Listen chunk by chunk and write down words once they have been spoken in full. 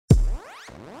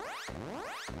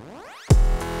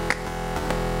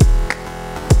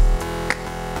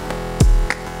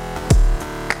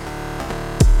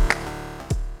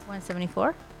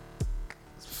174?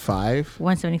 5?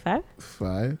 175? 5?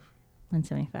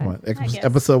 175. What?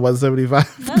 Episode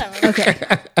 175? Whatever.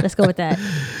 Okay, let's go with that.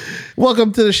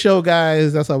 Welcome to the show,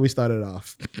 guys. That's how we started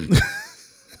off.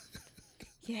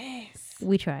 Yes.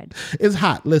 We tried. It's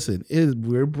hot. Listen,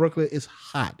 we're in Brooklyn. It's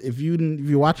hot. If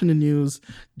you're watching the news,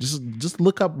 just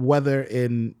look up weather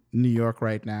in New York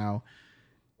right now.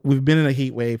 We've been in a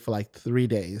heat wave for like 3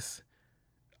 days.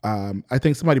 I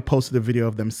think somebody posted a video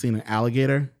of them seeing an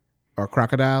alligator or a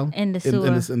crocodile In the sewer.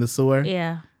 in the sewer.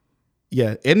 Yeah.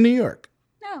 Yeah, in New York.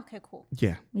 Oh, okay, cool.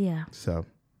 Yeah. Yeah. So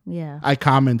Yeah. I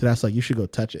commented, I was like, you should go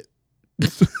touch it.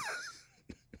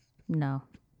 No.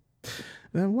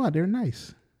 Then what? They're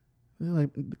nice. They're like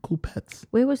cool pets.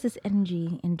 Where was this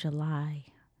energy in July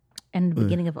and the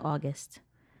beginning of August?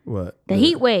 What? The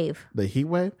heat wave. The heat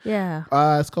wave? Yeah.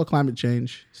 It's called climate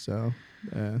change. So,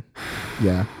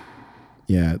 yeah.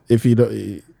 If you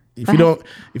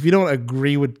don't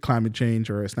agree with climate change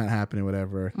or it's not happening,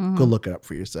 whatever, go look it up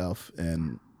for yourself.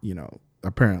 And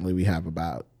apparently we have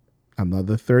about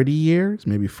another 30 years,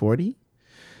 maybe 40,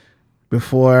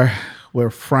 before we're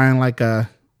frying like a.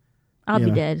 I'll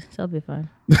be dead, so I'll be fine.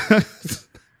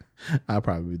 I'll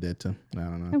probably be dead too. I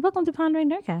don't know. And welcome to Pondering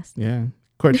Nerdcast. Yeah,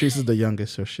 Courtreese is the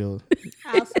youngest, so she'll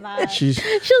I'll survive. she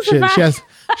survive.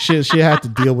 she had to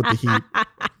deal with the heat.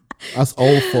 Us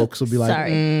old folks will be like,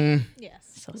 Sorry. Yes.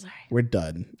 So sorry. we're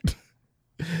done.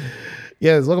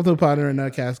 Yes, welcome to the Pondering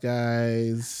Nerdcast,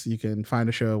 guys. You can find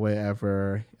the show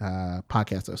wherever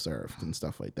podcasts are served and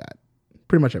stuff like that.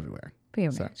 Pretty much everywhere. Pretty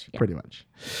much. Yeah. Pretty much.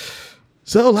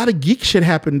 So a lot of geek shit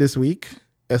happened this week,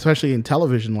 especially in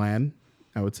television land,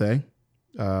 I would say.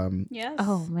 Yes.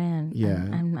 Oh man. Yeah.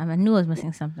 I knew I was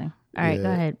missing something. All right,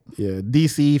 go ahead. Yeah,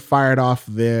 DC fired off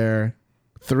their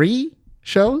 3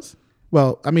 shows.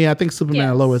 Well, I mean, I think Superman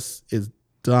and Yes. Lois is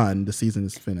done. The season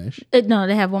is finished. No,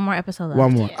 they have one more episode left.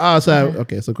 One more. Oh, so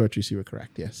okay. So Courtreese, you were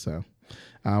correct. Yes. So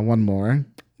one more.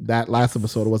 That last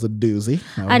episode was a doozy.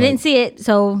 I didn't see it,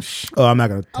 so Oh, I'm not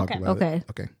gonna talk Okay. about Okay. it.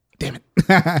 Okay. Damn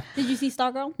it. Did you see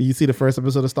Stargirl? Did you see the first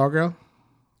episode of Stargirl?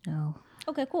 no.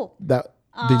 Okay, cool. Did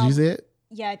you see it?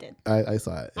 Yeah, I did. I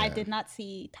saw it. I yeah. did not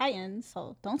see Titans,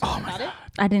 so don't talk about it.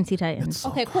 I didn't see Titans.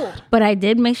 Okay, cool. But I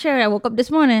did make sure I woke up this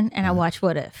morning and I watched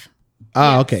What If.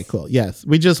 Oh, Yes. okay, cool. Yes,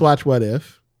 we just watched What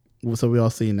If, so we all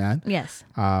seen that. Yes.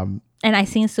 Um. And I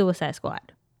seen Suicide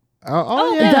Squad.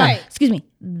 Oh, that's yeah. right. Excuse me,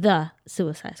 the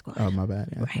Suicide Squad. Oh, my bad.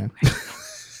 Yeah, yeah.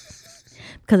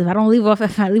 Because if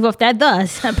I leave off that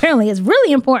thus, apparently it's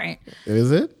really important.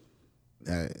 Is it?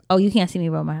 Oh, you can't see me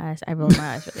roll my eyes. I rolled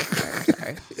my eyes for this.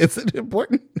 Sorry. Is it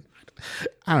important?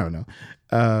 I don't know.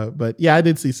 But yeah, I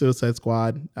did see Suicide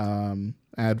Squad. I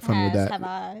had fun with As that. have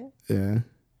I. Yeah.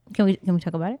 Can we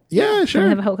talk about it? Yeah, Can we sure.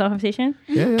 have a whole conversation?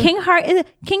 Yeah. King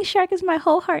Shark is my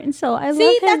whole heart and soul. I See,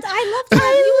 love him. I love him.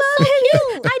 I love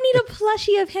him. Cute. I need a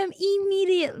plushie of him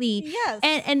immediately. Yes.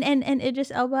 And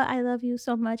Idris Elba, I love you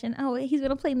so much. And he's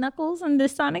gonna play Knuckles in the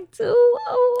Sonic 2.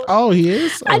 Oh, he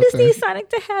is? I just Okay. need Sonic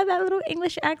to have that little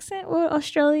English accent or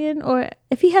Australian, or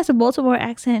if he has a Baltimore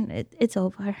accent, it's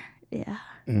over. Yeah.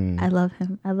 I love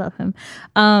him. I love him.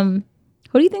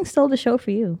 Who do you think stole the show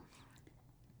for you?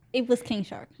 It was King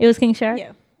Shark. It was King Shark?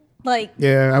 Yeah. Like,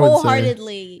 Yeah, I would say.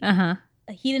 wholeheartedly. Uh-huh.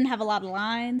 He didn't have a lot of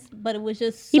lines, but it was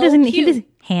just so He doesn't cute.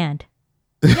 hand.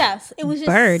 Yes, it was just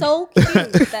Bird. so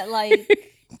cute that like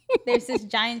there's this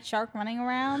giant shark running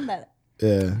around that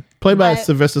Yeah. Played by My-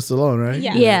 Sylvester Stallone, right?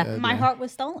 Yeah. my heart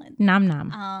was stolen. Nom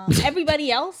nom.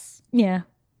 Everybody else Yeah.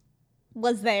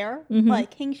 was there, Mm-hmm. but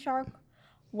King Shark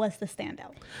was the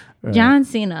standout. Right. John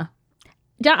Cena.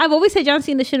 I've always said John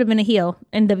Cena should have been a heel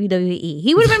in WWE.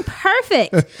 He would have been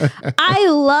perfect. I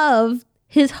love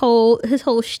his whole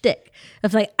shtick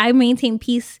of like, I maintain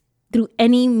peace through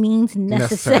any means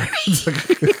necessary.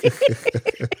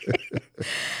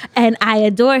 And I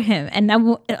adore him. And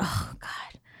oh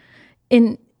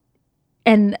God.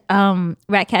 And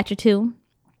Ratcatcher 2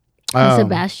 and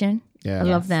Sebastian. Yeah. I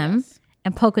love them. Yes.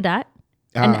 And Polka Dot.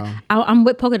 And Oh. I'm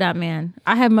with Polka Dot Man.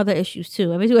 I have mother issues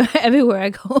too. Everywhere I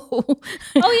go, Oh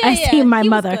yeah, I yeah. see my He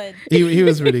was mother. good. He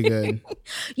was really good.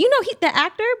 You know, the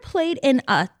actor played in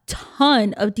a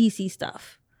ton of DC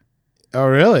stuff. Oh,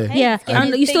 really? Hey, Yeah, it's getting I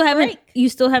don't know, his big you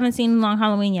still haven't seen Long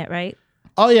Halloween yet, right?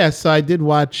 Oh, yeah. So I did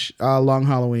watch Long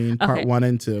Halloween part Okay. 1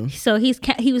 and 2. So he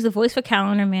was the voice for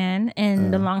Calendar Man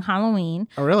in the Long Halloween.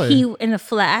 Oh, really? He in the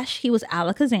Flash, he was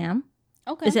Alakazam.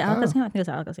 Okay. Is it Alakazam? I think it's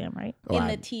Alakazam, right? in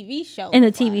the TV show? In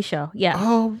the TV show, yeah.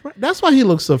 Oh, right. That's why he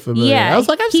looks so familiar. Yeah, I was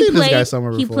like, I've he seen this guy played-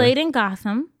 somewhere He before. played in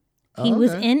Gotham. He Oh,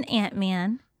 was okay. in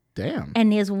Ant-Man. Damn.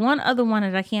 And there's one other one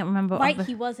that I can't remember. Right, off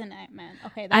he was in Ant-Man.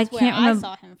 Okay, I that's where can't I remember.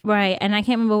 saw him from. Right, and I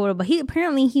can't remember what, but he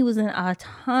was in a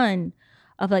ton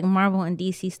of like Marvel and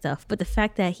DC stuff. But the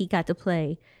fact that he got to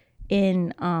play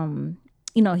in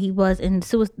he was in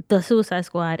the Suicide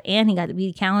Squad, and he got to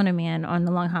be Calendar Man on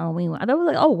the Long Halloween one. I thought it was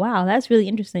like, oh wow, that's really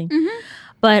interesting.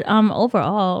 But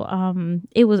overall,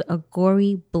 it was a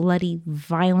gory, bloody,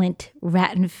 violent,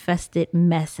 rat-infested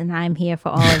mess, and I'm here for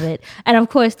all of it. And of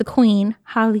course, the Queen,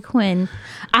 Harley Quinn,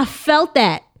 I felt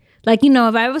that. Like,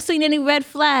 if I ever seen any red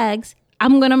flags,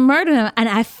 I'm gonna murder him. And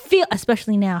I feel,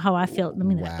 especially now, how I felt. Let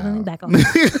me back off.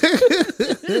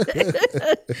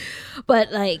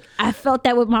 But like, I felt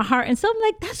that with my heart, and so I'm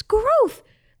like, that's growth.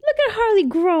 Look at Harley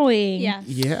growing. Yes.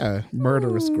 Yeah,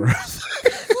 murderous growth.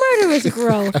 Murderous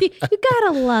growth. You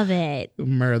gotta love it.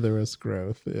 Murderous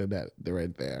growth. Yeah, that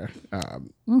right there. Yeah,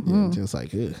 just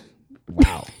like, ugh.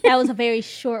 Wow. That was a very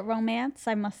short romance,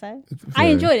 I must say. I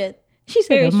enjoyed it. She's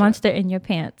Very like a short. monster in your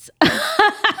pants.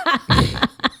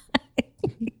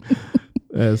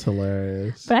 That's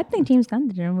hilarious. But I think James Gunn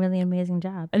did a really amazing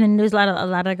job. And then there's a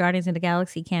lot of Guardians of the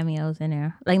Galaxy cameos in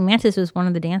there. Like Mantis was one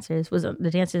of the dancers. Was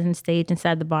the dancers in stage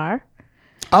inside the bar.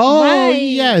 Oh Right.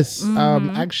 yes.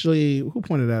 Actually, who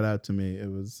pointed that out to me?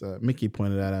 It was Mickey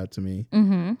pointed that out to me.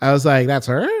 I was like, "That's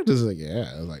her." This is like,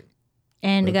 yeah. I was like,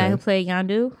 And the guy Okay. who played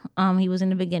Yondu, he was in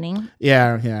the beginning.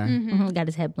 yeah. Got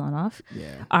his head blown off.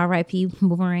 Yeah. R.I.P.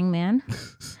 Boomerang Man.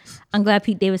 I'm glad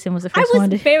Pete Davidson was the I first one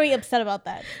was to. very upset about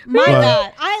that. My What?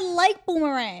 God. I like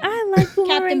Boomerang. I like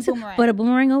Boomerang, too, Boomerang. but a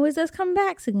boomerang always does come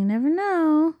back, so you never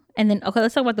know. And then, okay,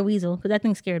 let's talk about the weasel, because that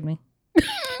thing scared me.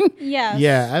 Yes.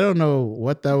 Yeah, I don't know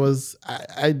what that was.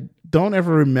 I don't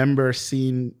ever remember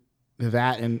seeing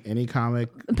that in any comic.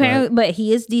 Apparently, but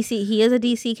he is DC. He is a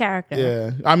DC character.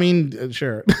 Yeah, I mean,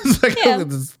 sure. It's like, Yeah.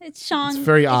 it's- It's Sean. It's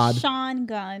very odd. Sean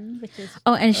Gunn, which is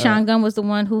Oh, and Sean Gunn was the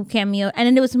one who cameoed, and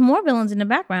then there was some more villains in the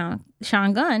background.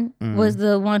 Sean Gunn was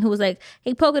the one who was like,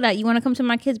 "Hey, Polka Dot, you want to come to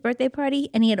my kid's birthday party?"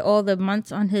 And he had all the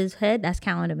months on his head. That's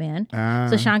Calendar Man.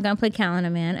 So Sean Gunn played Calendar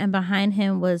Man, and behind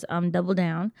him was Double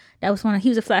Down. That was one. He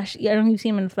was a Flash. I don't know if you've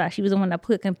seen him in the Flash. He was the one that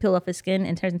can peel off his skin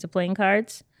and turns into playing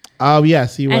cards. Oh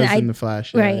yes, he was And in the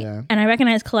Flash. Yeah, Right. yeah. And I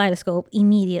recognized Kaleidoscope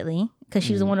immediately because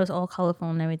she was the one that was all colorful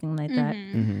and everything like that.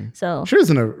 So She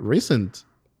was in a recent,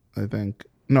 I think.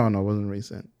 No, it wasn't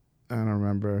recent. I don't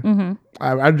remember.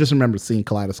 I just remember seeing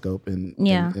Kaleidoscope in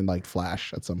like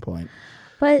Flash at some point.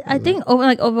 But I think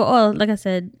overall, like I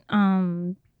said,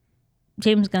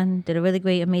 James Gunn did a really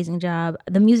great, amazing job.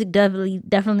 The music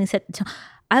definitely set the tone.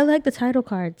 I like the title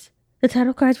cards. The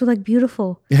title cards were like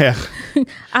beautiful. Yeah,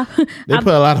 I, they put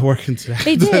a lot of work into that.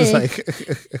 They It's did.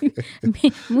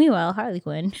 like, Meanwhile, Harley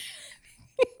Quinn.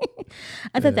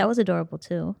 I thought that was adorable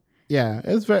too. yeah,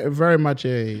 it's very very much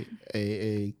a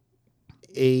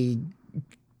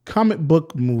comic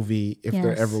book movie if there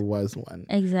Yes. ever was one.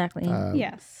 Exactly.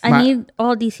 yes. I need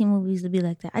all DC movies to be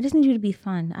like that. I just need you to be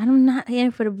fun. I'm not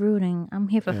here for the brooding. I'm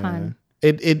here for fun.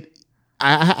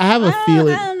 I have a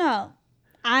feeling. I don't know.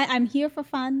 I'm here for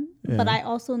fun, but I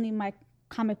also need my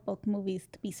comic book movies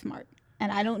to be smart.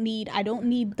 And I don't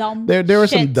need dumb There was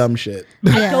some shit. dumb shit.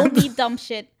 I don't need dumb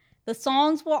shit. The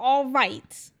songs were all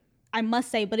right, I must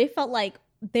say, but it felt like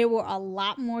there were a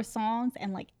lot more songs,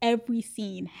 and like every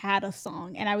scene had a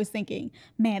song. And I was thinking,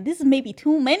 man, this is maybe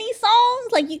too many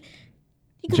songs. Like you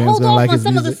can James hold Gunn off like on his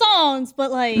some of the music. songs,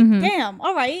 but like, damn,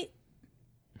 all right.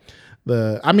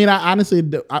 I honestly,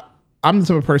 I'm the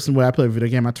type of person where I play a video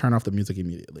game, I turn off the music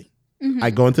immediately.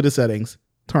 I go into the settings,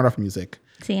 turn off music,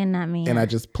 See, and not me. and I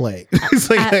just play.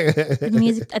 It's like, The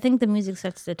music. I think the music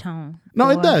sets the tone. No,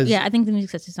 it does. Yeah, I think the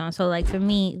music sets the tone. So, like for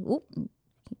me,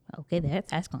 okay,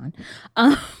 that's gone.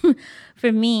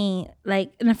 For me,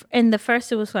 like in the first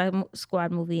Suicide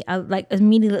Squad movie, I like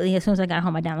immediately as soon as I got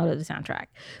home, I downloaded the soundtrack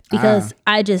because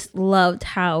I just loved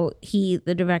how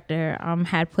the director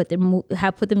had put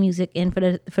the music in for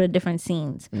the different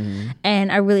scenes,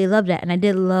 and I really loved that. And I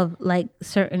did love like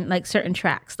certain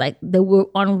tracks like they were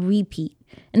on repeat.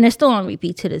 And they're still on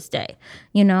repeat to this day,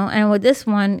 And with this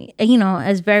one,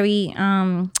 as very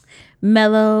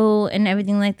mellow and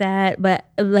everything like that. But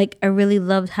like, I really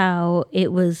loved how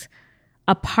it was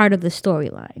a part of the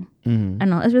storyline. I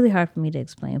know it's really hard for me to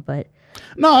explain, but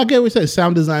no, I get what you say.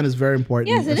 Sound design is very important.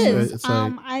 Yes, it is. It's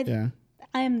like,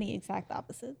 I am the exact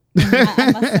opposite.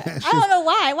 I must say. I don't know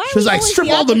why. Why? She's like, strip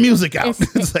all the music out.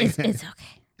 it's like, okay.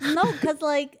 No, because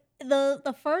like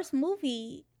the first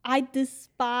movie, I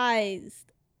despised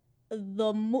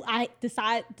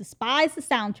despised the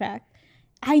soundtrack.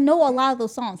 I know a lot of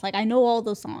those songs. Like I know all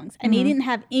those songs, and they didn't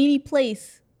have any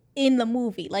place in the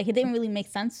movie. Like it didn't really make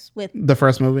sense with the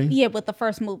first movie. Yeah, with the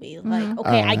first movie. Like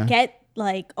okay, I get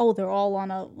like they're all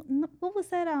on a what was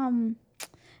that?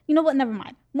 You know what? Never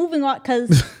mind. Moving on,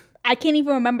 because I can't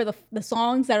even remember the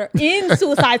songs that are in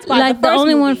Suicide Squad. Like the first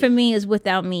only one movie. for me is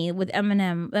Without Me with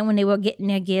Eminem. Like when they were getting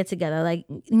their gear together, like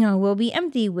we'll be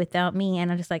empty without me,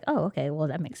 and I'm just like, oh, okay, well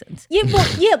that makes sense.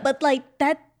 Yeah, but like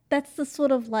that's the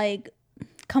sort of like,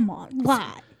 come on,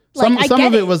 why? Like, some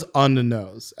of it was on the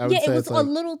nose. I would it say was it's like, a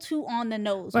little too on the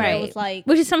nose. Right, it was like,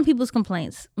 which is some people's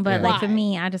complaints, but Yeah. like for Why?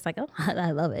 me, I just like, oh,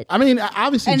 I love it. I mean,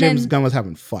 obviously And James then- Gunn was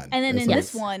having fun. and then It's in like-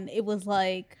 this one, it was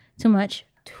like Too much.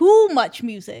 too much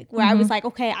music. Where I was Mm-hmm. like,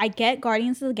 okay, I get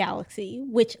Guardians of the Galaxy,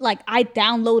 which like I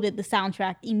downloaded the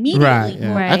soundtrack immediately. right,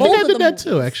 yeah. Right. I think Both I of did the that too.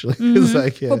 movies. Actually, it's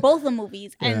like For both the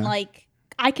movies, and Yeah. like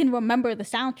I can remember the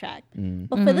soundtrack, Mm.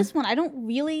 but for this one, I don't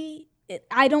really.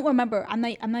 I don't remember. I'm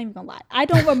not even gonna lie. I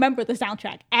don't remember the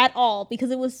soundtrack at all because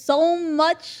it was so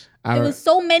much. There was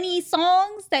so many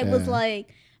songs that was Yeah. like,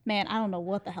 man, I don't know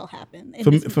what the hell happened. in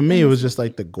this- for me, in it was this just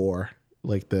like the gore,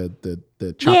 like the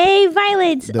chop. Yay,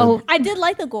 violence! The- Oh, I did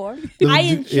like the gore. The- I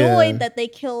yeah. enjoyed that they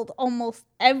killed almost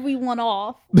everyone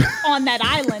off on that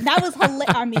island. That was hilarious.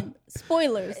 I mean,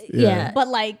 spoilers. yeah. But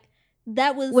like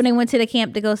that was When they went to the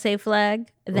camp to go save Flag,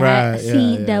 that Right, yeah,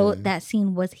 scene, yeah. that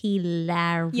scene was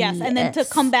hilarious. yes, and then to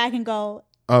come back and go,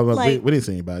 Oh, but like- we didn't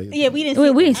see anybody. yeah, we didn't. We,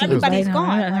 see we them. didn't see Everybody's them.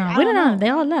 gone. No, Like, no, I we don't don't know. know. They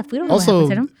all left. We don't know what Also,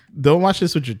 happened to them. don't watch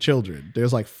this with your children.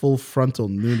 There's like full frontal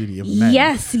nudity of men.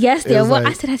 Yes, It there was was. I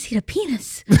like- said I see the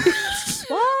penis. What?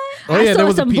 Oh I yeah, saw there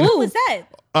was some a penis. What boob was that?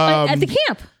 at the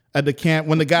camp. At the camp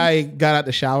when the guy got out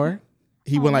the shower,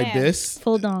 he went like man. this.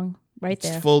 Full dong, right It's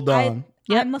there. full dong.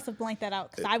 I Yep. must have blanked that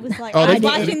out because I was like, Oh, I they was did-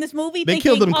 watching this movie they thinking,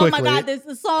 killed him oh my quickly. god,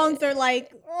 the songs are like,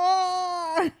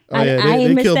 oh. Oh I- yeah, I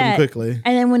they missed killed him that. quickly.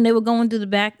 And then when they were going through the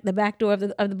back door of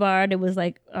the bar, there was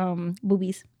like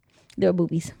boobies. There were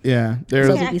boobies. Yeah, there's.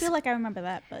 So- Yeah, I movies. feel like I remember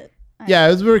that, but Yeah,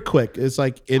 it was very quick. It's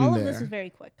like in all there. of this was very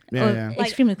quick. yeah, Or yeah.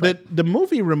 extremely quick. The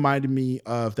movie reminded me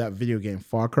of that video game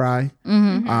Far Cry.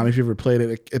 Mm-hmm. If you ever played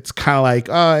it, it's kind of like,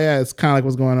 oh yeah, it's kind of like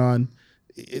what's going on.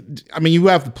 I mean, you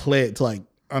have to play it to like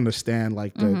understand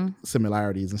like the Mm-hmm.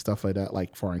 similarities and stuff like that.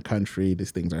 Like foreign country,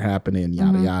 these things are happening,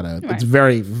 yada Mm-hmm. yada. Right. It's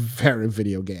very very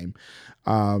video game.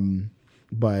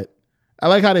 But I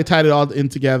like how they tied it all in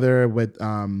together with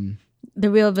The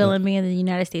real villain being the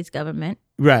United States government,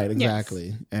 right,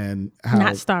 exactly, and how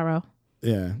not Starro.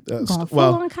 yeah. Going full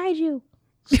Well, on kaiju.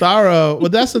 Starro. Well,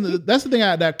 that's the thing.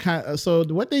 That kind of, so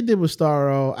what they did with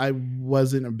Starro, I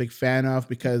wasn't a big fan of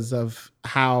because of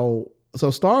how. So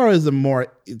Starro is a more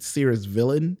serious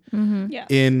villain Yeah.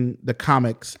 in the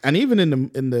comics and even in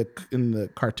the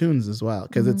cartoons as well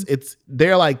because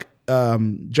they're like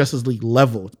Justice League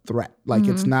level threat. Like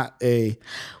it's not a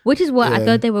Which is what I Yeah.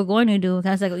 thought they were going to do.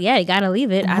 I was like, yeah, you gotta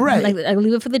leave it. Right. I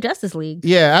leave it for the Justice League.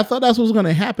 yeah. I thought that's what was going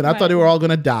to happen. I thought Right. they were all going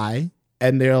to die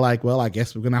and they're like, well, I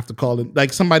guess we're going to have to call it.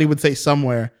 Like somebody would say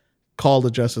somewhere, call the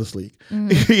Justice League.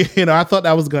 I thought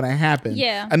that was going to happen.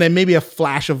 Yeah. and then maybe a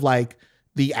flash of like.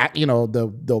 The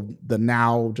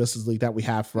now Justice League that we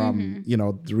have from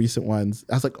the recent ones.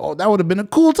 I was like, oh, that would have been a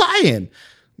cool tie-in.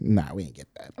 Nah, we ain't get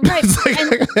that. Right. It's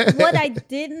like- And what I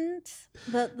didn't,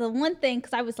 the one thing,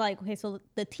 because I was like, okay, so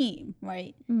the team,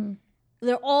 right?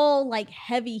 They're all like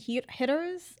heavy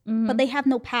hitters, but they have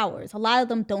no powers. A lot of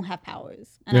them don't have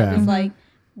powers. And Yeah. I was like,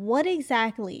 what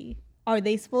exactly are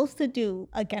they supposed to do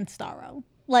against Starro?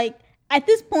 Like, at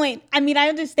this point, I mean, I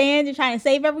understand you're trying to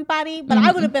save everybody, but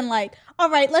I would have been like, all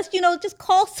right, let's, just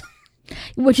call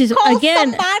Which is Call again,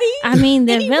 somebody. I mean,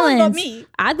 they're Anyone but villains. me.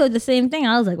 I thought the same thing.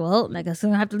 I was like, well, I guess I'm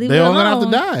gonna have to leave They it all alone.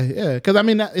 gonna have to die, yeah. Because I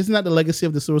mean, isn't that the legacy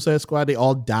of the Suicide Squad? They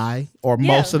all die, or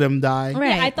most of them die.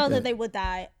 Right. Yeah, I thought that they would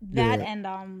die. That Yeah. and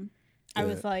I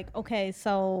was like, okay,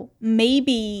 so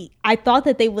maybe I thought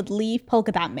that they would leave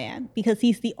Polka Dot Man because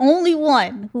he's the only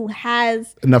one who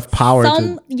has Enough power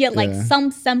some to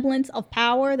some semblance of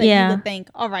power that Yeah. you would think,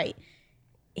 all right,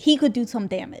 he could do some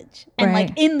damage. And Right.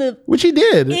 like in the which he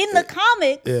did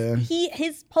comics, Yeah.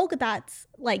 his polka dots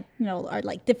are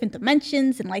like different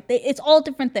dimensions and like it's all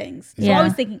different things. So Yeah. I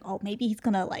was thinking, oh, maybe he's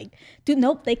gonna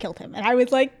nope, they killed him, and I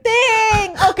was like,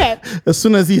 dang, okay. As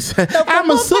soon as he said, "I'm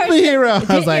a one person- superhero,"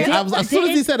 I was like, Yeah. as soon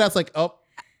as he said, that, I was like, oh.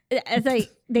 It's like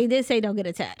they did say don't get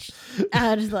attached.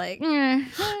 I was just like, all right.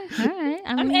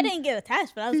 I mean, I didn't get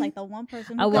attached, but I was like the one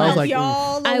person who I was. got like,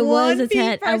 y'all. The I was one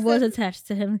attached. I was person. attached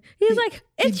to him. He was like,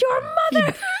 "It's your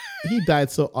mother." He died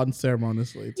so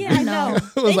unceremoniously. too. Yeah, I know. It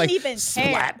was Didn't like even care.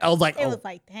 splat. I was like, It oh, was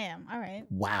like, damn. All right.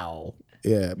 wow.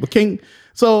 Yeah, but King.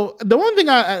 So the one thing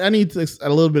I need a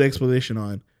little bit of explanation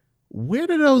on: where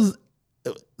did those?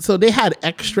 So they had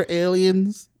extra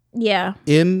aliens Yeah.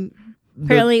 in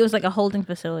Apparently, it was like a holding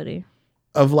facility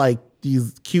of like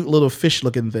these cute little fish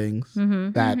looking things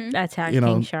that that attacked you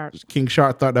know King Shark. King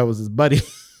Shark thought that was his buddy.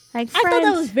 Like I thought that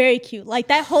friends. was very cute. Like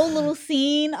that whole little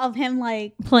scene of him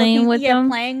like Playing with them.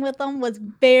 playing with them was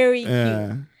very Yeah.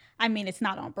 cute. I mean, it's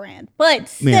not on brand, but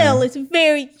still, Yeah. it's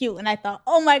very cute. And I thought,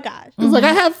 oh my gosh, It was like,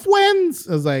 I have friends.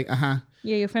 I was like,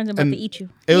 Yeah, your friends are about And to eat you.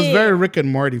 It was Yeah. very Rick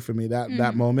and Morty for me.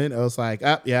 That moment, I was like,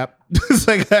 yep. it's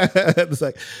like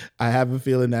I have a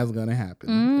feeling that's gonna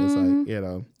happen. It's like, you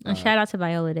know, And shout out to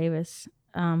Viola Davis.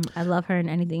 I love her in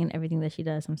anything and everything that she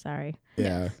does. I'm sorry.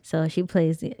 yeah. So she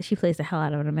plays the hell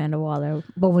out of Amanda Waller.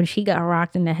 But when she got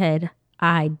rocked in the head,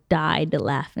 I died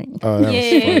laughing. Oh, that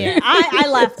was funny. yeah. I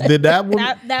laughed. Did that one?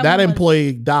 That That, one was-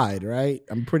 employee died, right?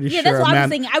 I'm pretty Yeah, sure. that's what I was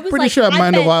thinking. I was pretty like, sure I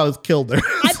Amanda bet- Wallace killed her.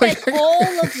 I It's bet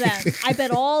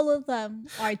like- all of them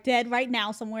are dead right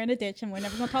now somewhere in a ditch, and we're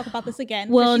never gonna talk about this again.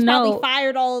 'Cause Well, she's no. probably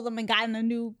fired all of them and gotten a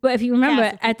new. But if you remember,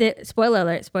 Cast of at the spoiler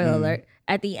alert,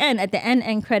 at the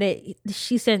end credit,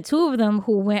 she sent two of them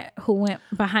who went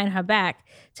behind her back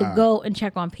to go and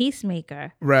check on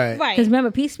Peacemaker. right. Right. Because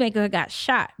remember, Peacemaker got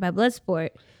shot by Bloodsport.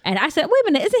 And I said, wait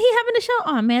a minute, isn't he having a show?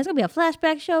 Oh man, it's gonna be a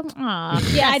flashback show. Aw,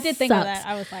 Yeah, that I did think of sucks. that.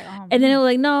 I was like, oh. And then it was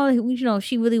like, no,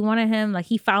 she really wanted him. Like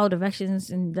he followed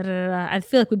directions and da da da. I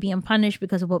feel like we're being punished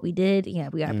because of what we did. Yeah,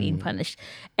 we are being punished.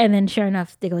 And then sure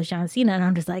enough, there goes John Cena, and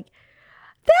I'm just like,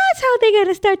 that's how they're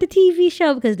gonna start the TV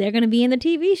show because they're gonna be in the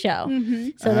TV show.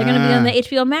 So they're gonna be on the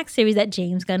HBO Max series that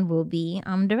James Gunn will be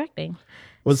directing.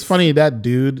 What's funny, that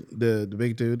dude, the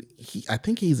big dude, I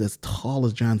think he's as tall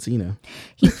as John Cena.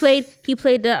 He played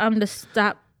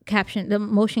the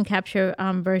motion capture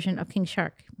version of King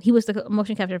Shark. He was the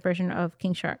motion capture version of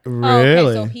King Shark. Really? Oh,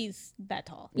 okay, so he's that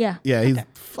tall. Yeah. Yeah, he's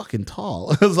fucking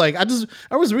tall. I was like, I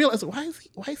was realizing why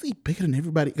is he bigger than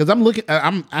everybody? Because I'm looking,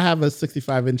 I have a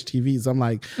 65-inch TV, so I'm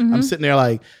like, I'm sitting there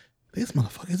like, this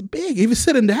motherfucker is big. Even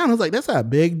sitting down, I was like, that's a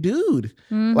big dude.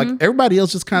 Like everybody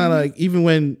else just kind of like, even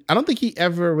when, I don't think he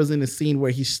ever was in a scene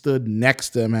where he stood next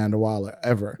to Amanda Waller,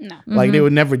 ever. No. Like they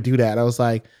would never do that. I was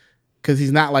like, because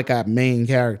he's not like a main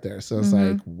character. So it's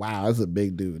like, wow, that's a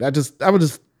big dude. I was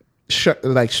just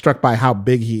struck by how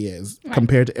big he is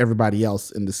compared to everybody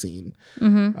else in the scene.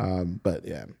 But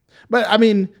yeah, but I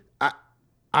mean,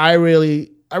 I really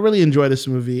enjoyed this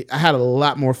movie. I had a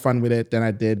lot more fun with it than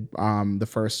I did the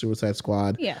first Suicide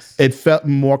Squad. Yes. It felt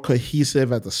more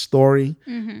cohesive as a story.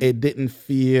 It didn't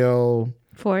feel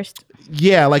Forced.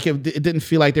 like it didn't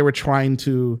feel like they were trying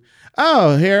to,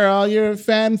 oh, here are all your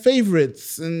fan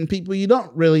favorites and people you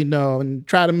don't really know and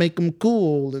try to make them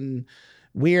cool and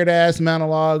weird ass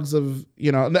monologues of,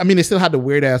 I mean, they still had the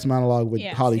weird ass monologue with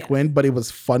Harley Quinn, but it was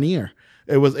funnier.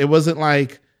 It wasn't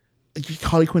like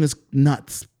Harley Quinn is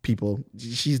nuts, people.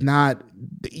 She's not,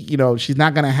 she's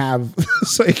not gonna have.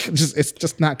 It's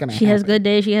just not gonna. She has good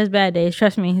days. She has bad days.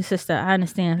 Trust me, sister. I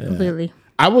understand completely.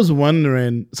 I was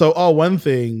wondering. So, one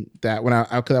thing that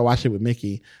because I watched it with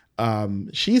Mickey,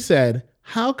 she said,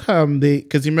 "How come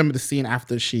because you remember the scene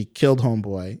after she killed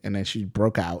Homeboy and then she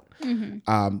broke out?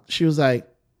 She was like,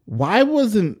 why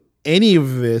wasn't any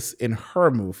of this in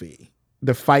her movie?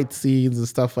 The fight scenes and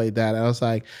stuff like that." I was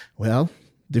like, well,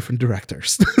 different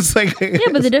directors. It's like, Yeah,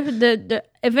 but the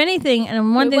if anything,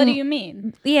 and one thing. What do you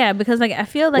mean? Yeah, because like I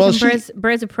feel like in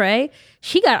Birds of Prey,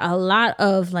 she got a lot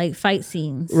of like fight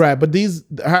scenes. Right, but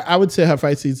I would say her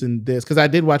fight scenes in this, because I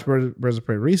did watch Birds of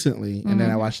Prey recently, and then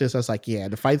I watched this. I was like, yeah,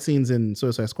 the fight scenes in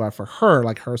Suicide Squad for her,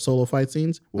 like her solo fight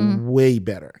scenes, were way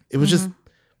better. It was just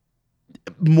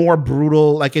more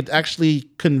brutal. Like it actually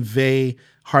convey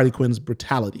Harley Quinn's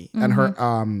brutality and her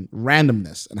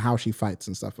randomness and how she fights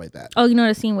and stuff like that. Oh, you know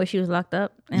the scene where she was locked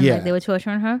up and Yeah. like they were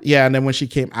torturing her? Yeah, and then when she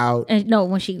came out, And no,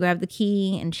 when she grabbed the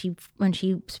key and when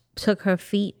she took her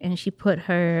feet and she put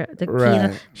the key in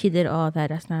Right. she did all that.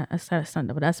 That's not a stunt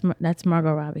double. That's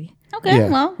Margot Robbie. Okay, Yeah.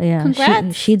 well, Yeah,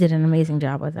 congrats. she did an amazing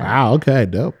job with that. wow, okay,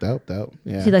 dope.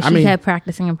 Yeah, She kept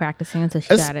practicing and practicing until she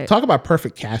got it. talk about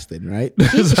perfect casting, right?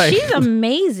 It's like- She's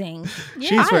amazing.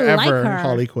 She's I forever like her.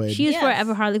 Harley Quinn. She is Yes.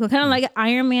 forever Harley Quinn. Kind of like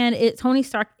Iron Man. Tony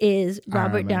Stark is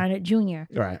Robert Man. Downey Jr.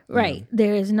 Right. Right.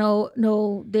 There's no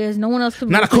one else to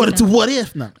Not according to What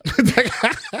If. No.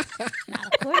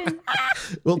 According-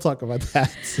 We'll talk about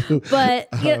that too. But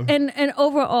yeah, and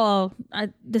overall,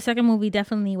 the second movie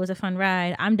definitely was a fun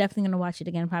ride. I'm definitely gonna watch it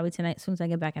again probably tonight as soon as I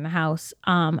get back in the house.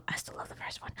 I still love the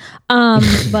first one.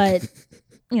 But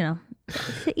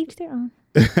to each their own.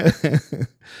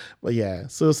 But yeah,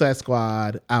 Suicide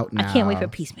Squad out now. I can't wait for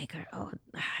Peacemaker. Oh,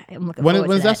 I'm looking When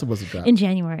forward is to that that. supposed to drop? In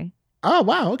January. Oh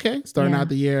wow, okay. Starting Yeah. out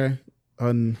the year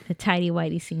on. The tidy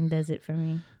whitey scene does it for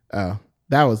me. Oh,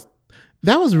 that was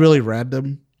really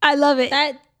random. I love it.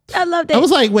 I loved it. I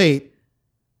was like, wait,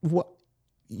 what?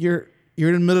 You're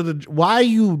You're in the middle of the. Why are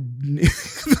you?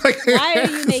 Why are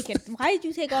you naked? Why did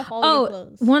you take off all your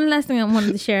clothes? One last thing I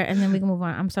wanted to share, and then we can move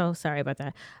on. I'm so sorry about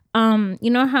that.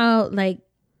 You know how like.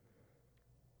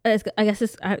 I guess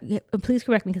it's. Please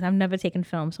correct me because I've never taken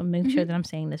film, so make sure that I'm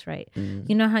saying this right.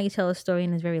 You know how you tell a story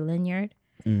and it's very linear,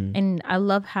 and I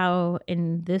love how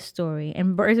in this story,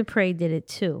 and Birds of Prey did it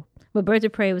too. But Birds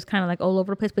of Prey was kind of like all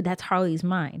over the place, but that's Harley's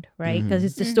mind, right? Because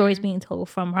it's the stories being told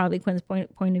from Harley Quinn's point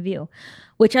of view,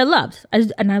 which I loved,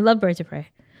 and I love Birds of Prey.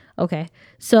 Okay,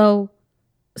 so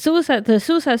the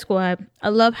Suicide Squad, I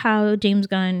love how James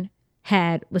Gunn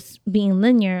was being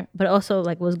linear, but also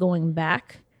like was going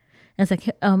back. And it's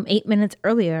like 8 minutes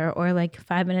earlier, or like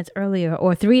 5 minutes earlier,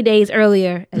 or 3 days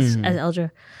earlier, as Eldra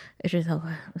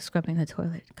was scrubbing the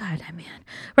toilet. God, that man,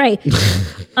 right? He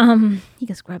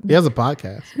can scrub. He has a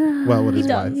podcast. Well, with his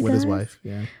wife. He With his does. wife,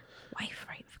 yeah. Wife,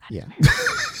 right? Forgot Yeah.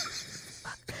 his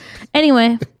name.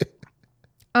 Anyway,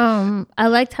 I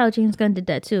liked how James Gunn did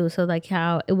that too. So like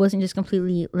how it wasn't just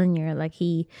completely linear. Like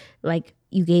you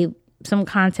gave some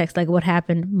context, like what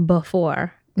happened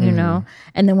before. You know,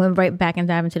 and then went right back and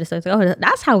dive into the story. Like, oh,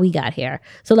 that's how we got here.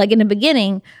 So, like in the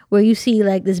beginning, where you see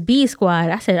like this B squad,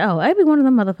 I said, oh, every one of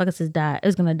them motherfuckers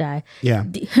is gonna die. Yeah.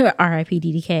 R.I.P.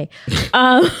 DDK.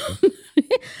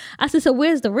 I said, so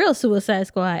where's the real Suicide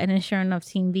Squad? And then, sure enough,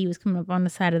 Team B was coming up on the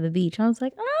side of the beach. I was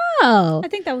like, oh, I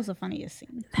think that was the funniest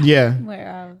scene Yeah.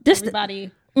 where Just-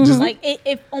 everybody just like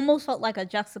it almost felt like a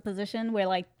juxtaposition where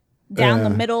like down the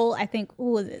middle, I think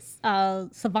who was this?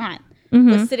 Savant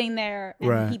was sitting there and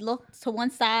Right. he looked to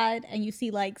one side and you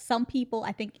see like some people,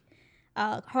 I think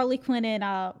Harley Quinn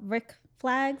and Rick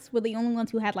Flags were the only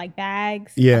ones who had like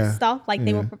bags of stuff, like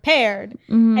they were prepared.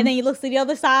 And then he looks to the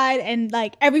other side and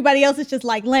like everybody else is just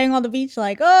like laying on the beach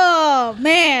like, oh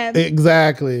man.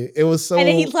 Exactly. It was so. And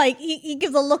then he's like, he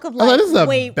gives a look of I was like, like, this is a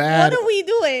wait, bad- what are we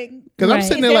doing? Because I'm Right.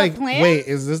 sitting Is there there a like, plan? wait,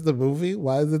 is this the movie?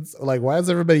 Why is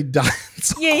everybody dying?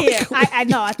 So Yeah. I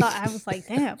know. I was like,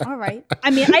 damn, all right. I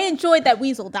mean, I enjoyed that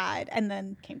Weasel died and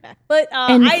then came back. But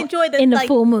I enjoyed that in the like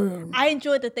full moon. I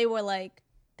enjoyed that they were like,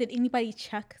 did anybody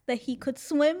check that he could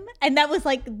swim? And that was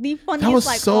like the funniest. that was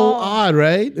like, so oh. odd,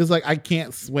 right? It's like I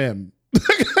can't swim.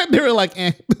 They were like,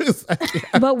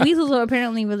 But weasels are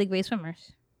apparently really great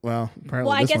swimmers. well, apparently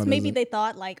Well, I this guess one maybe isn't. they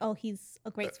thought like, oh, he's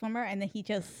a great swimmer, and then he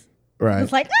just right.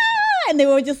 was like, ah, and they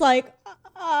were just like,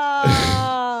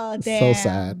 oh, damn. So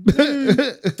sad.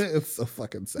 It's so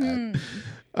fucking sad.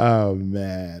 Oh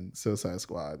man, Suicide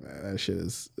Squad, man, that shit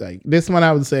is like this one.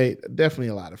 I would say definitely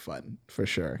a lot of fun for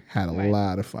sure. Had a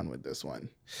lot of fun with this one.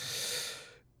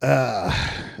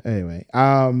 Anyway,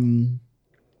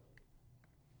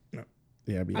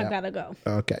 yeah, I gotta go.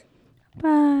 okay. Bye.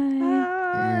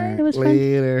 All It was fun.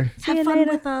 later. See Have you fun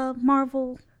later. with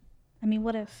Marvel. I mean,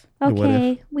 what if? What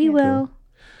Okay, we will.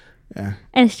 Yeah.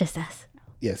 And it's just us.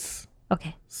 Yes.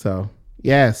 Okay. So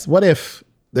yes, what if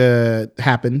the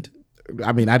happened?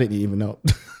 I mean, I didn't even know.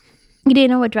 You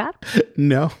didn't know what dropped?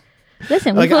 No.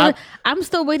 Listen, Like, I'm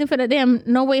still waiting for the damn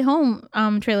No Way Home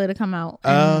trailer to come out.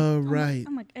 Oh right.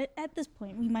 I'm like, at this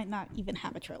point, we might not even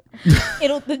have a trailer.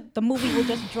 The movie will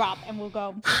just drop, and we'll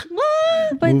go.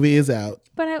 What? But- Movie is out.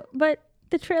 But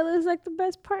the trailer is like the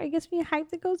best part. It gets me hyped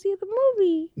to go see the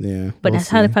movie. Yeah. But we'll that's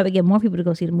how they see. probably get more people to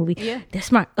go see the movie. Yeah. They're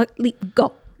smart.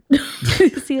 Go.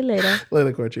 See you later.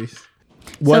 Later, Cortese.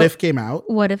 What So- if came out?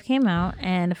 What If came out,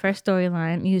 and the first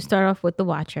storyline, you start off with the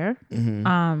Watcher,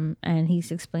 and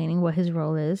he's explaining what his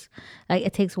role is. Like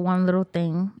it takes one little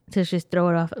thing to just throw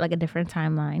it off at like a different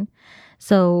timeline.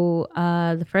 So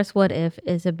the first What If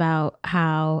is about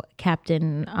how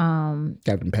Captain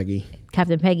Peggy.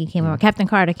 Peggy came around, Captain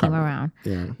Carter came around.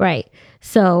 Yeah. Right.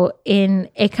 So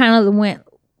it kind of went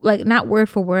like not word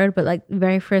for word, but like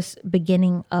very first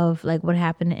beginning of like what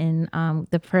happened in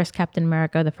the first Captain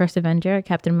America, the first Avenger,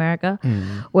 Captain America,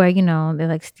 where, you know, they're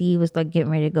like Steve was like getting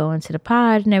ready to go into the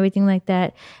pod and everything like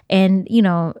that. And, you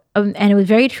know, and it was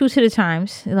very true to the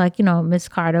times. Like, you know, Miss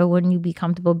Carter, wouldn't you be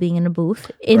comfortable being in the booth?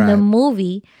 In the Right.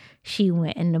 movie, she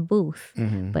went in the booth.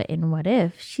 But in What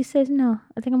If, she says, no,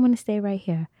 I think I'm going to stay right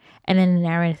here. And then the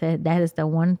narrator said, that is the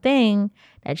one thing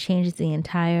that changes the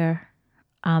entire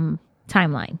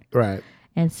timeline. Right.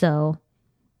 And so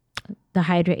the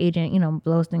Hydra agent, you know,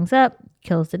 blows things up,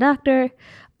 kills the doctor.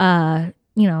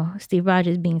 You know, Steve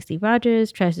Rogers being Steve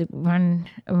Rogers tries to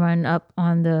run up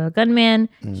on the gunman.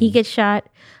 He gets shot.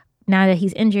 now that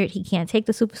he's injured, he can't take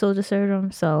the super soldier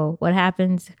serum. So what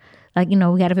happens? Like, we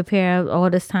got to prepare all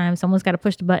this time. Someone's got to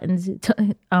push the buttons.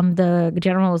 The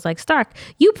general was like, Stark,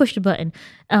 you push the button.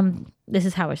 This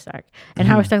is Howard Stark. And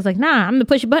Howard Stark's like, nah, I'm the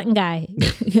push a button guy.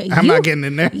 I'm not getting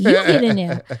in there. You get in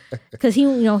there. Because he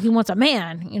wants a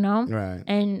man, Right.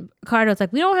 And Carter's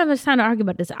like, we don't have much time to argue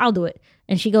about this. I'll do it.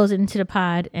 And she goes into the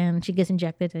pod and she gets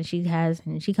injected and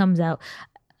she comes out.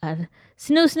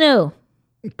 Snoo.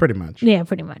 Pretty much. Yeah,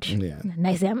 pretty much. Yeah.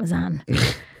 Nice Amazon.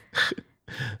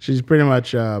 She's pretty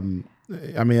much. I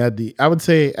would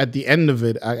say at the end of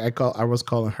it, I was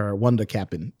calling her Wonder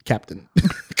Captain,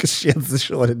 because she has the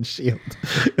sword and shield.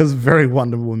 It was very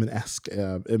Wonder Woman-esque,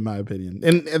 in my opinion.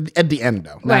 And at the end,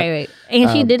 though, right. And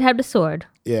she did have the sword.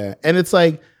 Yeah, and it's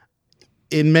like,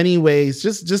 in many ways,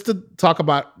 just to talk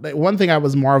about, like, one thing I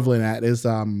was marveling at is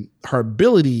her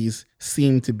abilities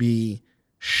seem to be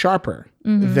sharper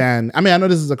than. I mean, I know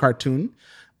this is a cartoon,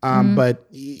 but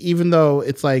even though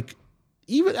it's like.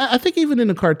 I think even in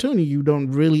a cartoon, you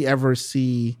don't really ever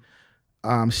see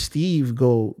Steve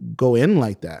go in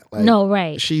like that. Like, no,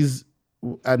 right. She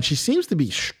seems to be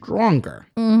stronger.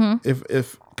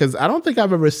 If because I don't think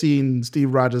I've ever seen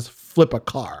Steve Rogers flip a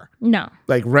car. No,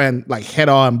 like ran like head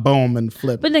on, boom, and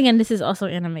flip. But again, this is also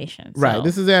animation, so. Right?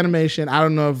 This is animation. I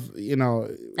don't know if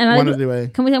And one of the way.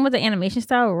 Can we talk about the animation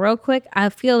style real quick? I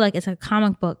feel like it's a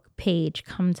comic book page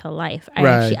come to life.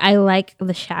 I like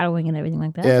the shadowing and everything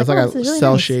like that. Yeah, it's like a really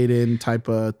cell nice. shading type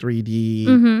of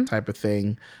 3D type of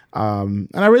thing. And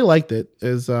I really liked it.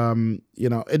 It's kind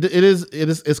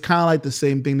of like the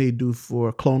same thing they do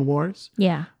for Clone Wars.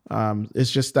 Yeah.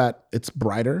 It's just that it's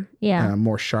brighter,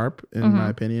 more sharp in my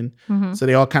opinion. So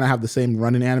they all kind of have the same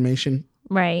running animation.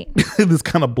 Right. This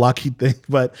kind of blocky thing.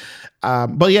 But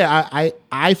yeah,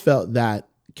 I felt that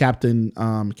Captain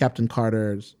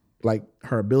Carter's, like,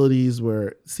 her abilities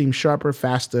seemed sharper,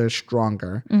 faster,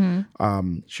 stronger.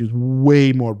 She was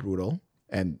way more brutal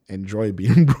and enjoy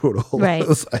being brutal. Right. It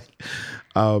was like,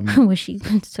 when she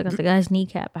took out the guy's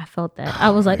kneecap, I felt that. I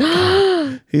was like,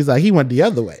 he's like, he went the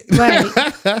other way. Right.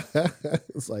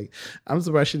 It's like, I'm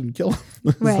surprised she didn't kill him.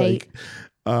 It's Right.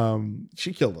 like,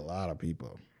 she killed a lot of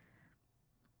people.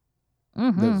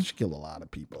 She killed a lot of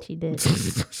people. She did.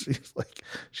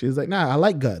 She was like, nah, I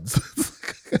like guns.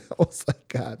 I was like,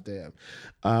 God damn.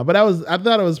 But I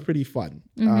thought it was pretty fun.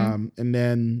 And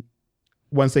then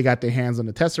once they got their hands on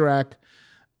the Tesseract,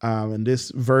 and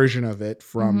this version of it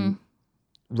from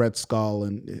Red Skull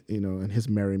and his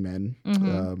merry men,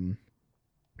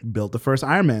 built the first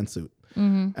Iron Man suit.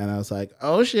 And I was like,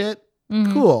 oh shit,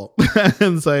 cool.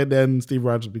 And so then Steve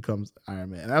Rogers becomes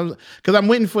Iron Man. Because I'm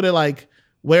waiting for the, like,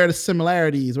 where are the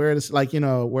similarities, where it's like,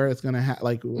 where it's gonna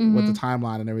with the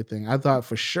timeline and everything. I thought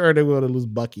for sure they were gonna lose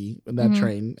Bucky in that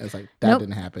train. It's like that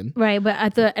didn't happen. Right, but I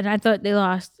thought they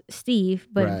lost Steve,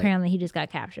 but apparently he just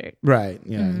got captured. Right,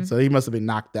 yeah. So he must have been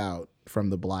knocked out from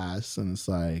the blast, and it's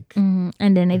like, and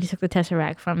then they just took the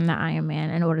Tesseract from the Iron Man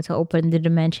in order to open the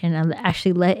dimension and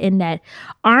actually let in that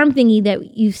arm thingy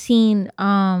that you've seen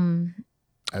from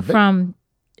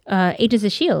Agents of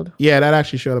S.H.I.E.L.D. Yeah, that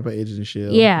actually showed up at Agents of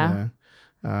S.H.I.E.L.D. Yeah.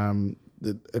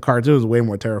 The cartoon was way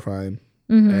more terrifying.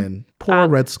 And poor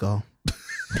Red Skull.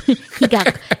 he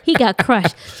got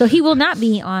crushed. So he will not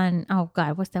be on. Oh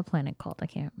God, what's that planet called? I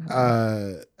can't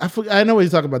remember. I know what you're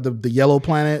talking about. The yellow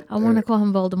planet. I want to call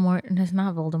him Voldemort, and it's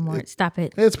not Voldemort. Stop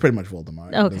it. It's pretty much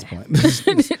Voldemort at this point.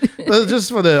 Just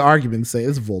for the argument's sake,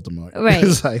 it's Voldemort. Right.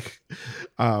 It's like,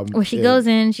 when she goes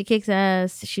in, she kicks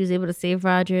ass. She was able to save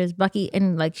Rogers, Bucky,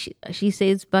 and like she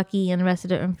saves Bucky and the rest of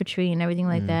the infantry and everything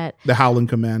like that. The Howling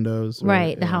Commandos.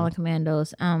 Right, the Howling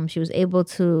Commandos. She was able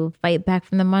to fight back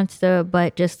from the monster,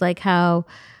 but just like how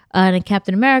in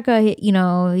Captain America, he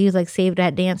was like, save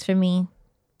that dance for me.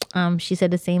 She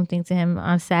said the same thing to him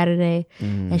on Saturday,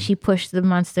 and she pushed the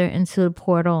monster into the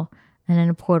portal, and then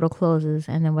the portal closes,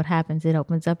 and then what happens? It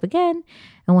opens up again,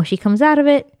 and when she comes out of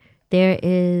it, there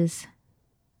is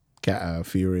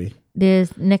Fury.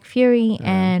 There's Nick Fury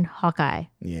and Hawkeye,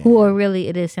 who are really,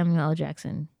 it is Samuel L.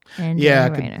 Jackson and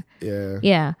Jeremy Renner.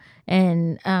 Yeah.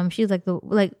 And she was like,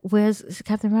 where's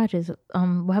Captain Rogers?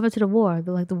 What happened to the war?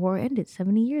 They're like, the war ended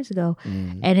 70 years ago.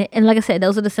 And like I said,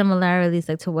 those are the similarities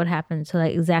like to what happened to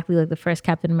like exactly like the first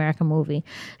Captain America movie.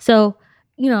 So,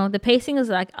 the pacing is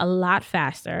like a lot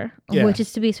faster, Yeah. which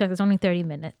is to be expected. It's only 30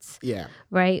 minutes, Yeah.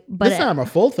 right? But This time a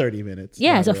full 30 minutes.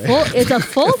 yeah, by it's a the way.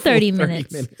 full 30 30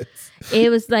 minutes.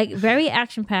 It was like very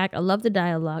action packed. I love the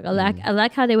dialogue. I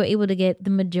like how they were able to get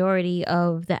the majority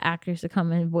of the actors to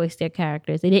come and voice their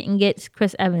characters. They didn't get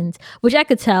Chris Evans, which I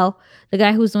could tell the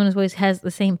guy who's doing his voice has the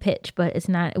same pitch, but it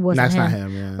wasn't That's him. not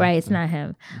him, yeah. Right, it's not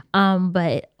him.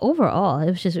 But overall,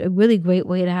 it was just a really great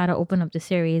way to how to open up the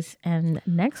series. And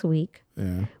next week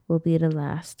Yeah. will be the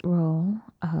last role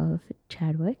of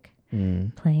Chadwick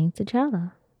Mm. playing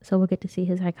T'Challa. So we'll get to see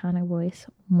his iconic voice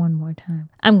one more time.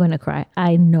 I'm going to cry.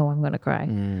 I know I'm going to cry.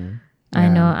 Mm. I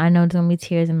know there's going to be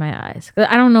tears in my eyes. 'Cause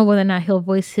I don't know whether or not he'll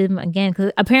voice him again.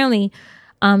 Because apparently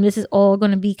this is all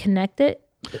going to be connected.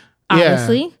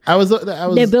 Obviously. Yeah. I was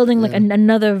They're building like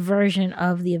another version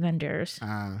of the Avengers.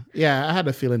 Yeah, I had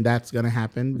a feeling that's going to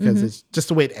happen because it's just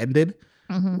the way it ended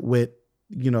with,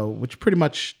 which pretty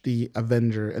much the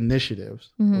Avenger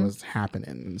initiatives was happening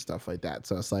and stuff like that.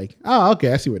 So it's like, oh,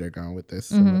 okay, I see where they're going with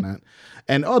this and whatnot.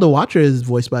 And the Watcher is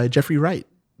voiced by Jeffrey Wright.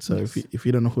 So if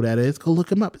you don't know who that is, go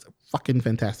look him up. He's a fucking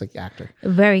fantastic actor.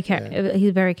 He's very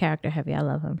character heavy. I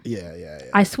love him. Yeah.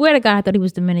 I swear to God, I thought he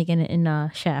was Dominican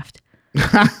in Shaft.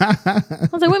 I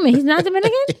was like, wait a minute, he's not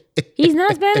Dominican? He's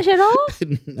not Spanish at all?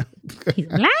 No. He's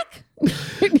black?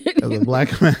 As a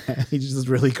black man, he's just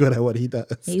really good at what he does.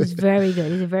 He's very good.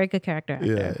 He's a very good character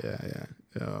actor.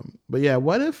 Yeah. But yeah,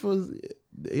 What If was,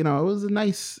 it was a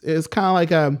nice, it's kind of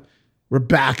like we're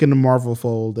back in the Marvel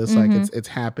fold. It's like it's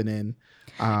happening.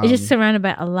 It's just surrounded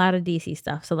by a lot of DC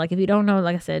stuff. So like if you don't know,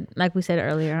 like we said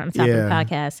earlier on the top of the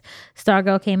podcast,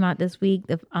 Stargirl came out this week.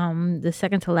 The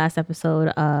second to last episode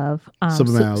of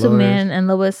Superman and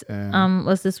Lois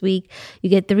was this week. You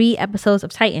get 3 episodes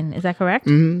of Titan. Is that correct?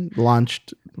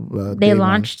 Launched. They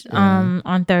launched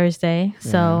on Thursday.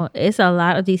 So it's a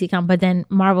lot of DC content. But then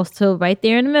Marvel's still right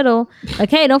there in the middle. Like,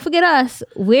 hey, don't forget us.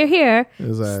 We're here.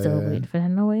 Still waiting for that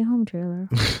No Way Home trailer.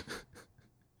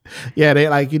 Yeah, they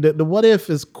like the What If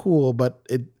is cool, but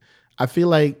I feel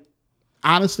like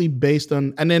honestly based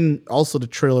on, and then also the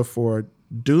trailer for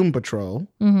Doom Patrol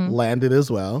landed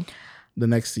as well. The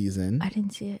next season. I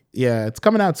didn't see it. Yeah, it's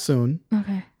coming out soon.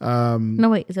 Okay. No,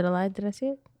 wait, is it a lie? Did I see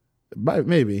it?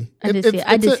 Maybe. I did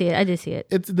see it.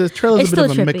 It's the trailer's It's a bit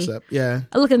of still a trippy. mix up. Yeah.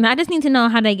 Look, I just need to know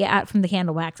how they get out from the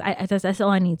candle wax. That's all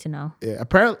I need to know. Yeah.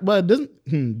 Apparently, well, it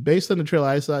doesn't. Based on the trailer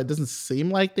I saw, it doesn't seem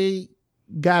like they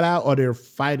got out or they're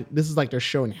fighting. This is like they're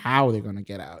showing how they're going to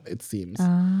get out. It seems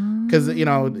because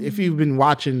if you've been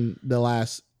watching the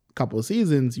last couple of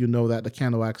seasons, you know that the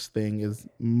candle wax thing is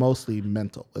mostly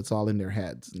mental. It's all in their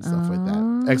heads and stuff like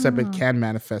that. Except it can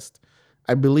manifest.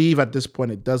 I believe at this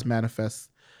point it does manifest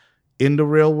in the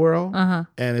real world, and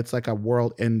it's like a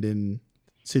world-ending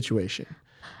situation.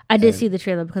 I did see the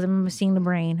trailer because I remember seeing the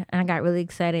brain, and I got really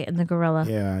excited. And the gorilla,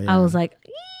 Yeah. I was like,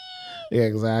 yeah,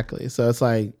 exactly. So it's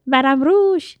like Madame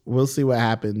Rouge. we'll see what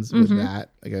happens with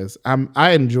that. I guess I've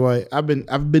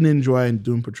been enjoying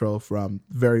Doom Patrol from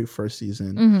very first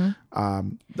season.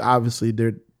 Obviously, there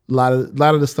a lot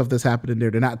of the stuff that's happening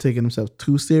there. They're not taking themselves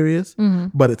too serious,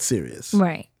 but it's serious,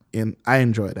 Right. and I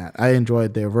enjoy that. I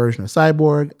enjoyed their version of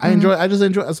Cyborg. I just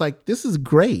enjoy. It's like this is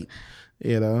great,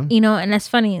 And that's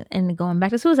funny. And going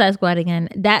back to Suicide Squad again,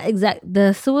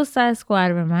 the Suicide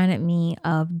Squad reminded me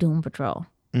of Doom Patrol.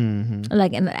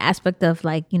 Like in the aspect of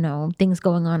like, things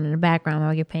going on in the background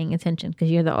while you're paying attention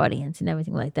because you're the audience and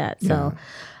everything like that. So,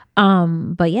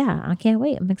 but yeah, I can't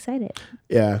wait. I'm excited.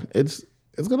 Yeah, it's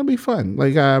gonna be fun.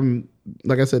 Like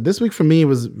I said, this week for me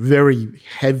was very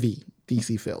heavy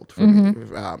DC filled for me.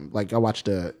 Like I watched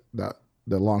the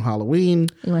Long Halloween.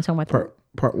 You want to talk about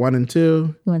part 1 and 2.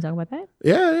 You want to talk about that?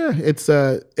 Yeah.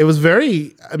 It was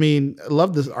very. I mean, I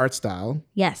love this art style.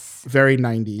 Yes. Very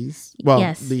 90s. Well,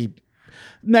 Yes. the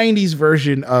 90s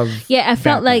version of Yeah,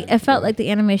 felt Batman. like the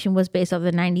animation was based off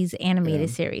the 90s animated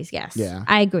series. Yes. Yeah.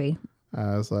 I agree.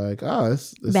 I was like, oh,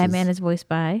 this Batman is voiced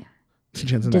by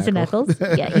Jensen Jensen Ackles.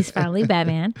 Ackles. Yeah, he's finally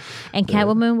Batman. And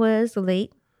Catwoman was the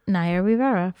late Naya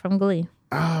Rivera from Glee.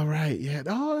 Oh, right. Yeah.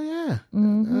 Oh, yeah.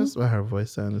 That's why her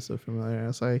voice sounded so familiar. I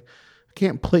was like, I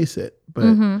can't place it,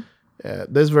 but yeah,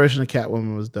 this version of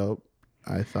Catwoman was dope,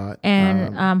 I thought.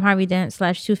 And Harvey Dent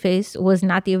 / Two-Face was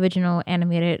not the original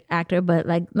animated actor, but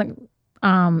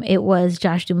it was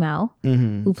Josh Duhamel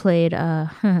who played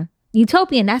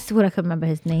Utopian. That's what I could remember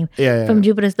his name. Yeah. From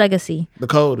Jupiter's Legacy. The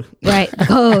Code. Right, The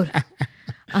Code.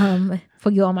 For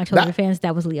you all my children fans,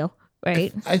 that was Leo,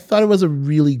 right? I thought it was a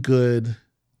really good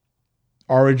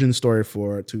origin story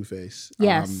for Two-Face.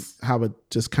 Yes. How it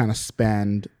just kind of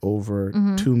spanned over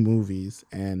 2 movies,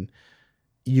 and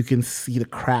you can see the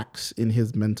cracks in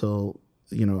his mental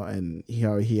and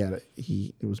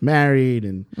he was married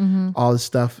and all this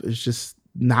stuff is just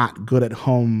not good at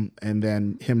home, and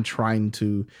then him trying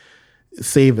to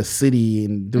save a city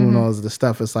and doing all of the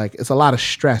stuff. It's like it's a lot of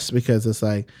stress because it's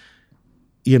like,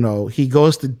 he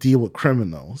goes to deal with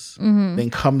criminals, then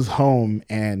comes home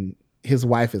and his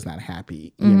wife is not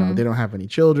happy. They don't have any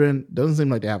children. Doesn't seem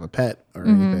like they have a pet or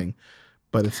anything.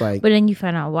 But it's like, but then you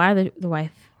find out why the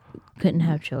wife couldn't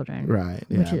have children, right?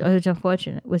 Yeah. Which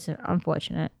is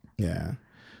unfortunate. Yeah.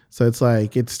 So it's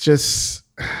like it's just.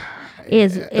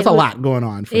 It's a lot going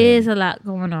on. It is a lot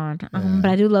going on. But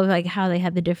I do love like how they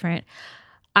have the different.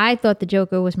 I thought the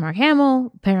Joker was Mark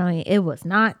Hamill. Apparently, it was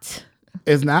not.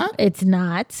 It's not. It's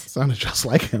not. Sounded just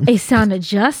like him. It sounded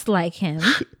just like him,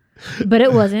 but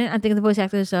it wasn't. I think the voice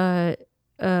actor is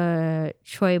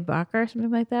Troy Barker or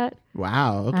something like that.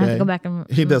 Wow. Okay. I have to go back and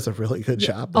he does a really good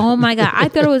job. Oh my god! I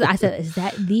thought it was. I said, "Is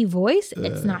that the voice?"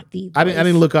 It's not the voice. I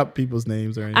didn't look up people's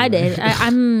names or anything. I did.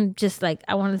 I'm just like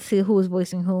I wanted to see who was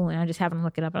voicing who, and I just happened to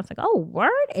look it up. And I was like, "Oh,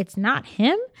 word! It's not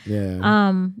him." Yeah.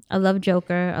 I love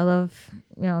Joker. I love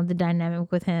the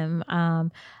dynamic with him.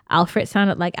 Alfred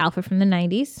sounded like Alfred from the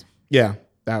 '90s. Yeah.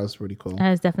 That was really cool.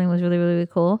 That definitely was really, really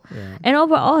cool. Yeah. And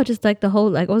overall, just like the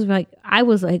whole, I was like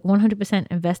 100%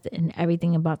 invested in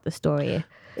everything about the story.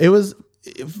 It was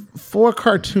for a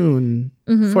cartoon,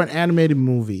 for an animated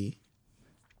movie.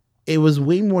 It was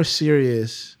way more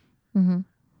serious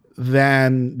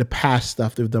than the past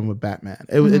stuff they've done with Batman.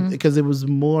 Because it was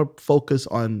more focused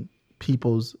on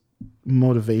people's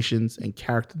motivations and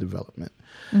character development.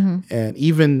 And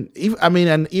even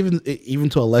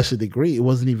to a lesser degree, it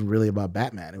wasn't even really about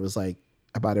Batman. It was like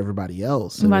about everybody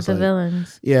else. About the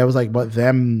villains. Yeah, it was like about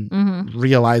them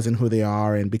realizing who they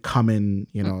are and becoming,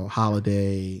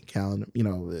 Holiday, Calendar,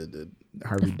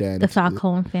 Harvey Dent, the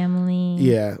Falcone family.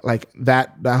 Yeah, like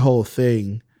that whole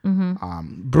thing.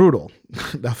 Brutal.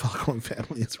 That Falcone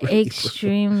family is really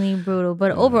extremely brutal.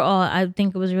 But overall, I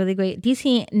think it was really great.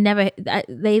 DC never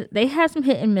they had some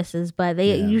hit and misses, but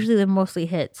usually they're mostly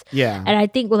hits. Yeah. And I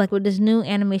think with this new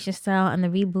animation style and the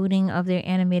rebooting of their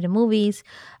animated movies,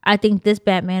 I think this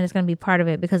Batman is going to be part of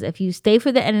it, because if you stay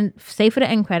for the end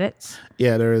credits.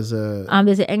 Yeah, there is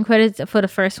there's an end credits for the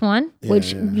first one,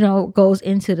 which goes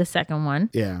into the second one.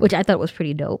 Yeah. Which I thought was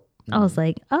pretty dope. I was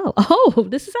like, oh,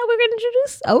 this is how we're going to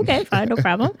introduce? Okay, fine, no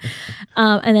problem.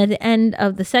 And at the end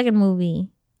of the second movie,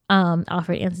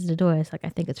 Alfred answers the door. It's like, I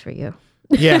think it's for you.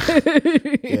 Yeah.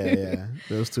 Yeah.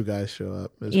 Those two guys show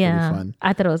up. It was pretty fun.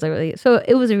 I thought it was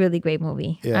it was a really great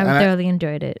movie. Yeah, I thoroughly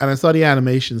enjoyed it. And I saw the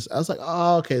animations. I was like,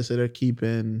 oh, okay, so they're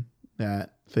keeping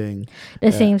that thing.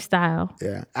 The same style.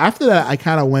 Yeah. After that, I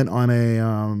kind of went on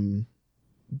a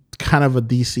kind of a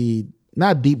DC,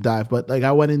 not deep dive, but like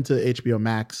I went into HBO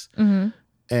Max, and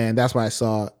that's why I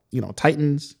saw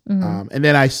Titans, and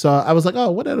then I was like,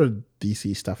 oh, what other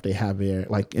DC stuff they have here,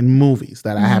 like in movies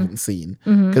that I haven't seen,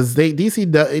 because there's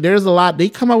a lot. They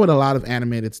come out with a lot of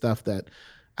animated stuff that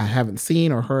I haven't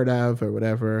seen or heard of or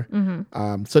whatever.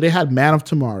 So they had Man of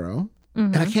Tomorrow.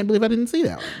 And I can't believe I didn't see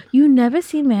that one. You never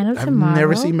seen Man of Tomorrow? I've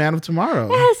never seen Man of Tomorrow.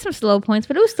 It has some slow points,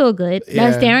 but it was still good. Yeah.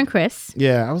 That's Darren Criss.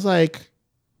 Yeah, I was like,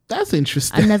 that's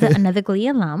interesting. Another Glee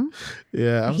alum.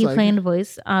 Yeah, He's playing the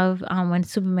voice of when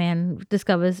Superman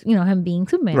discovers, him being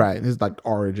Superman. Right, his like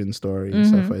origin story and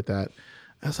stuff like that.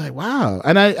 I was like, wow,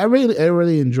 and I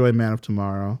really enjoyed Man of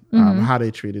Tomorrow. How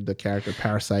they treated the character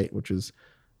Parasite, which was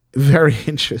very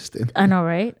interesting. I know,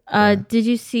 right? Did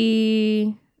you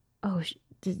see?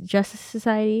 Justice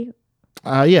Society?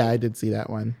 Yeah, I did see that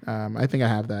one. I think I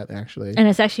have that actually, and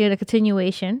it's actually a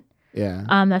continuation.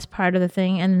 Yeah. That's part of the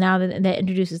thing. And now that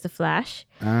introduces the Flash.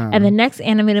 And the next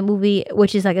animated movie,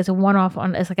 which is like it's a one-off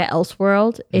it's like an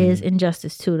Elseworld, is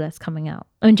Injustice 2 that's coming out.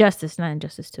 Injustice, not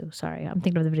Injustice 2. Sorry, I'm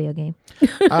thinking of the video game.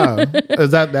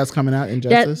 Is that's coming out?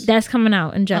 Injustice? That's coming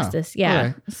out. Injustice, yeah.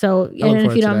 Okay. So and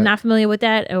if you're not familiar with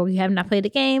that, or you have not played the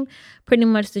game, pretty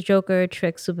much the Joker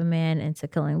tricks Superman into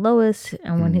killing Lois.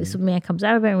 And when Superman comes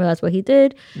out of it and realizes what he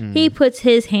did, he puts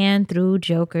his hand through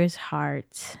Joker's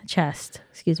chest.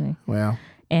 Excuse me. Wow.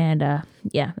 And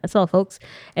that's all, folks.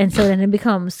 And so then it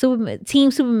becomes Team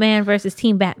Superman versus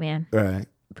Team Batman. Right.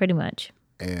 Pretty much.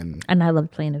 And I love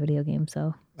playing the video game.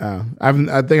 So. I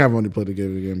think I've only played the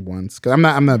video game once, because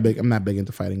I'm not big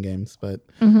into fighting games, but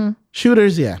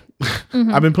shooters, yeah.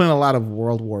 I've been playing a lot of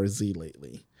World War Z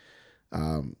lately.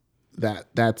 That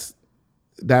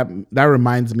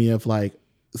reminds me of like.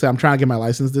 So I'm trying to get my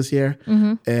license this year,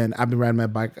 and I've been riding my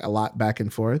bike a lot back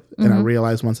and forth. And I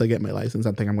realized once I get my license,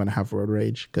 I think I'm going to have road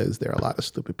rage, because there are a lot of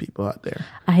stupid people out there.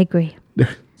 I agree. There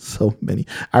are so many.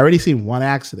 I already seen one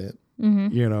accident.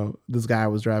 This guy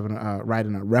was riding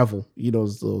a Revel,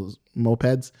 those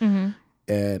mopeds,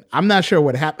 and I'm not sure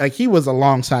what happened. Like he was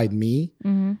alongside me,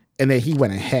 Mm-hmm. and then he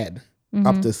went ahead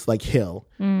up this like hill.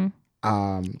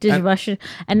 Just rushing,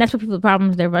 and that's what people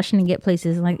problems. They're rushing to get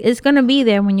places. Like it's gonna be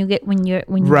there when you get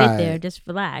get there. Just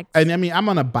relax. And I mean, I'm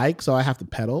on a bike, so I have to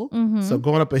pedal. So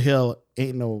going up a hill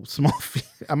ain't no small feat.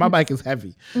 My bike is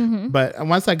heavy, but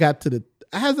once I got to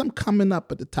I had them coming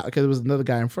up at the top because there was another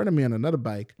guy in front of me on another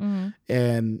bike,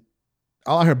 and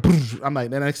all I heard, I'm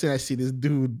like, the next thing I see this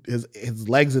dude, his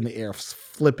legs in the air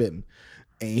flipping,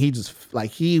 and he just like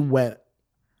he went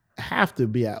have to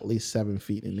be at least 7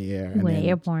 feet in the air. He went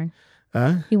airborne.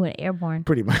 He went airborne.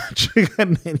 Pretty much.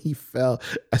 And then he fell.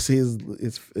 I see his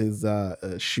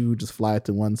shoe just fly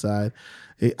to one side.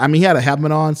 I mean, he had a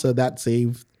helmet on, so that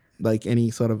saved like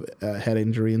any sort of head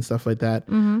injury and stuff like that.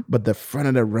 But the front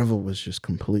of the river was just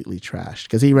completely trashed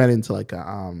because he ran into like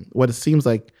a what it seems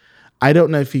like. I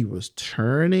don't know if he was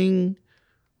turning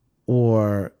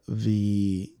or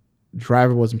the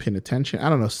driver wasn't paying attention. I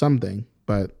don't know, something.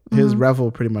 But his revel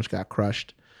pretty much got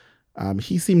crushed.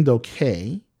 He seemed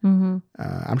okay.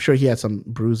 I'm sure he had some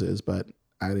bruises, but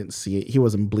I didn't see it. He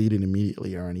wasn't bleeding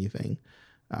immediately or anything,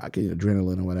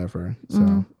 adrenaline or whatever.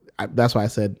 So that's why I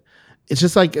said it's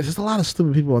just a lot of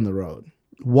stupid people on the road,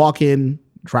 walking,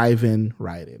 driving,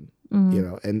 riding.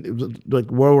 And it was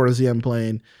like World War Z. I'm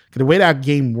playing. 'Cause the way that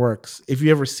game works, have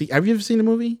you ever seen the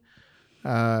movie?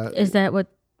 Is that what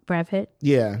Brad Pitt?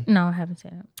 Yeah. No, I haven't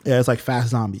seen it. Yeah, it's like Fast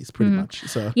Zombies, pretty much.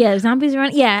 So yeah, zombies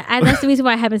run. Yeah, that's the reason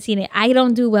why I haven't seen it. I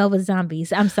don't do well with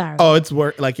zombies. I'm sorry. Oh, it's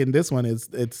like in this one,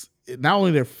 it's not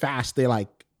only they're fast, they like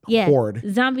horde.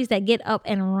 Zombies that get up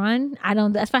and run. I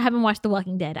don't. That's why I haven't watched The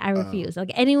Walking Dead. I refuse.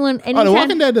 Like anyone. The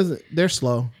Walking Dead doesn't. They're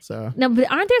slow. So no,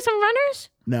 but aren't there some runners?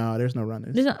 No, there's no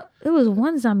runners. There was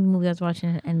one zombie movie I was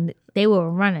watching, and they were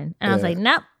running, and I was like,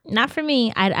 nope. Not for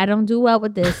me. I don't do well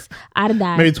with this. I'd have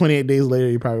died. Maybe 28 Days Later,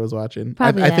 you probably was watching.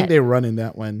 I think they run in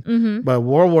that one. But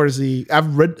World War Z,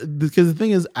 I've read, because the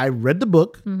thing is, I read the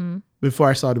book before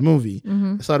I saw the movie.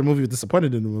 I saw the movie, was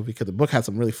disappointed in the movie because the book had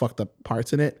some really fucked up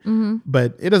parts in it.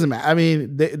 But it doesn't matter. I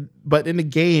mean, but in the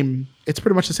game, it's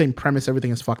pretty much the same premise. Everything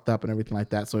is fucked up and everything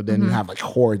like that. So then you have like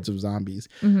hordes of zombies.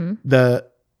 The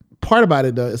part about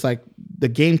it though, it's like the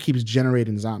game keeps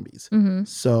generating zombies.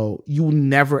 So you will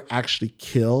never actually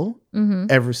kill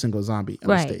every single zombie on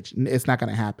the stage. It's not going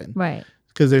to happen. Right.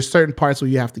 Because there's certain parts where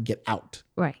you have to get out.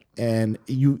 Right. And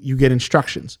you get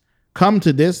instructions. Come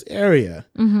to this area.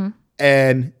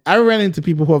 And I ran into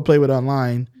people who have played with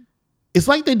online. It's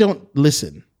like they don't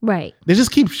listen. Right. They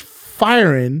just keep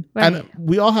firing. Right. And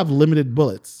we all have limited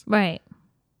bullets. Right.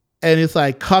 And it's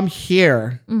like, come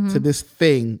here to this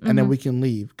thing, and then we can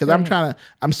leave. Because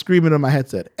I'm screaming on my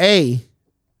headset, hey.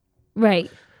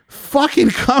 Right. Fucking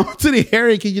come to the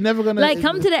area, because you're never going to. Like,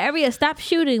 come to the area, stop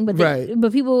shooting. But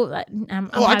but people.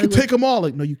 I can take them all.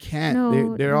 Like, no, you can't.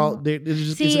 No, they're all. They're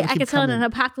just. See, I can tell in an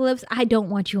apocalypse, I don't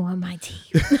want you on my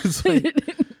team.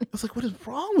 It's like, what is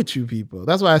wrong with you people?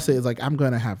 That's why I say it's like, I'm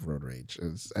going to have road rage.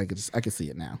 I can see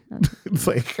it now. Okay. It's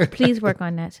like, please work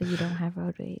on that so you don't have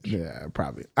road rage. Yeah,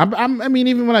 probably. I mean,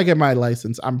 even when I get my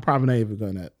license, I'm probably not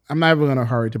even I'm never going to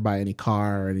hurry to buy any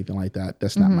car or anything like that.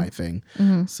 That's not my thing.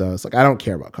 So it's like, I don't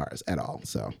care about cars at all.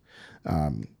 So,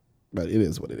 but it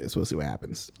is what it is. We'll see what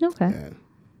happens. Okay. Yeah.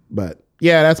 But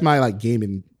yeah, that's my like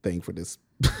gaming thing for this,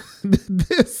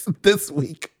 this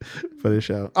week for the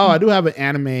show. Oh, I do have an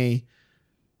anime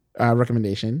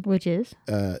recommendation, which is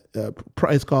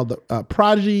it's called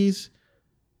Prodigies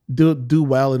Do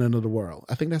Well in Another World.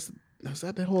 I think is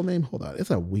that the whole name? Hold on,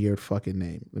 it's a weird fucking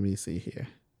name. Let me see here.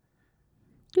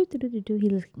 He's looking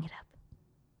it up.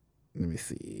 Let me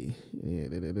see.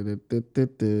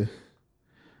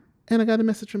 And I got a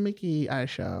message from Mickey. I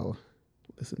shall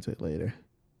listen to it later.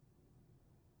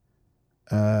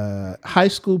 High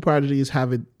school prodigies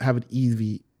have it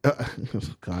easy. Oh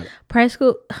God.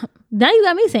 School. Now you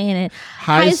got me saying it.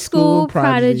 High school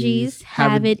prodigies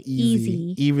have it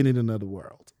easy, even in another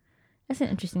world. That's an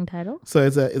interesting title. So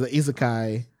it's an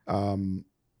isekai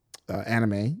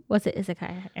anime. What's an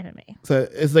isekai anime? So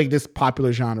it's like this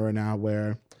popular genre now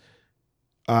where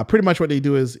pretty much what they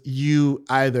do is you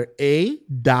either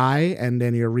die and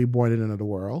then you're reborn in another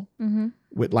world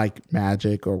with like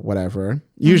magic or whatever.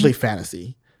 Usually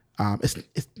fantasy.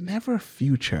 It's never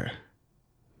future.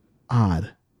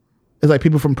 Odd. It's like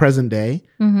people from present day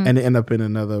and they end up in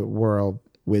another world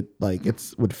with like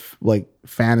it's with like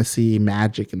fantasy,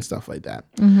 magic and stuff like that.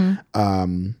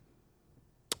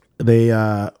 They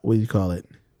what do you call it?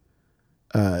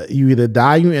 You either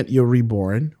die, you're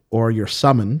reborn, or you're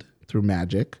summoned through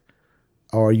magic,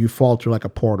 or you fall through like a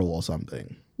portal or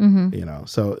something. You know.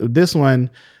 So this one,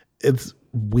 it's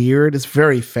weird. It's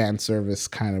very fan service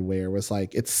kind of way. It was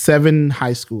like it's 7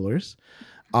 high schoolers.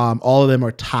 All of them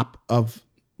are top of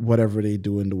whatever they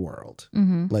do in the world.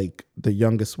 Like the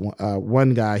youngest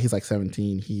one guy, he's like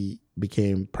 17. He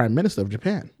became prime minister of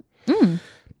Japan.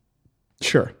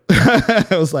 Sure.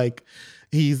 It was like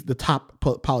he's the top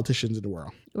politicians in the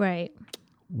world. Right.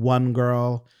 One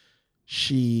girl,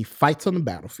 she fights on the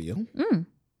battlefield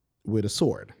with a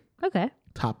sword. Okay.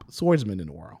 Top swordsman in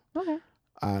the world. Okay.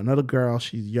 Another girl,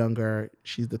 she's younger.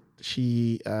 She's the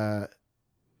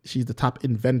top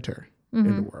inventor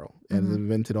in the world and has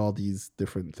invented all these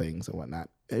different things and whatnot.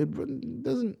 It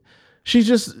doesn't. She's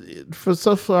just for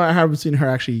so far. I haven't seen her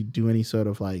actually do any sort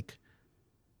of like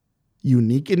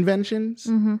unique inventions.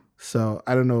 So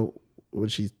I don't know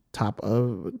what she's top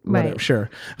of. Whatever. Right. Sure.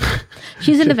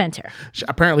 She's an inventor.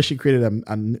 Apparently, she created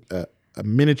a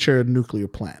miniature nuclear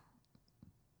plant.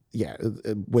 Yeah,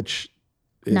 which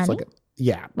is Nani? like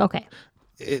yeah. Okay.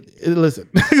 Listen,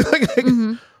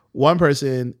 one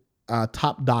person,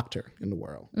 top doctor in the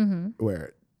world,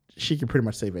 where she can pretty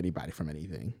much save anybody from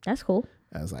anything. That's cool.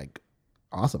 I was like,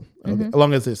 awesome. Okay. As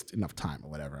long as there's enough time or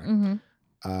whatever.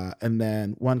 And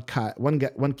then one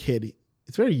kid,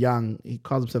 it's very young. He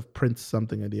calls himself Prince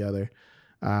something or the other,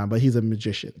 but he's a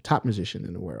magician, top magician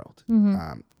in the world.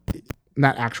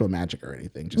 Not actual magic or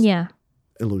anything, just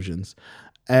illusions.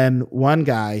 And one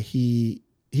guy,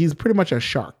 he's pretty much a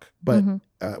shark, but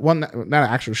not an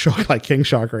actual shark like King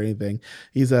Shark or anything.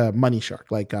 He's a money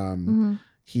shark, like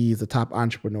he's a top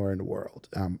entrepreneur in the world,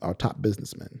 or top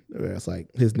businessman. Where it's like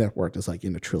his net worth is like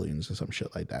in the trillions or some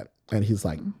shit like that, and he's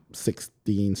like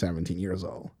 16, 17 years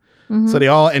old. So they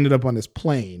all ended up on this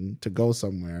plane to go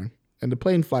somewhere, and the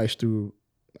plane flies through,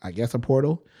 I guess, a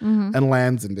portal and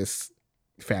lands in this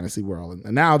fantasy world,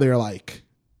 and now they're like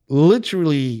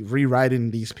literally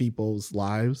rewriting these people's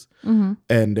lives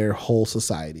and their whole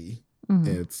society.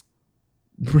 It's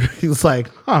like,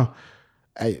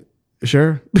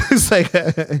 sure. It's like,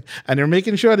 and they're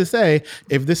making sure to say,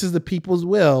 if this is the people's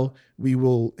will, we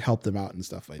will help them out and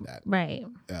stuff like that. Right.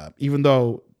 Even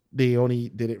though they only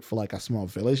did it for like a small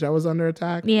village that was under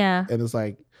attack. Yeah. And it's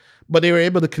like, but they were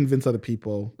able to convince other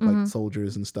people, like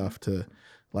soldiers and stuff, to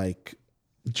like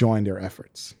join their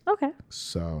efforts. Okay.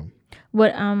 So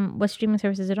what streaming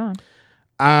service is it on?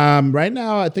 Right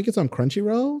now I think it's on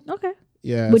Crunchyroll. Okay.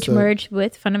 Yeah. Which merged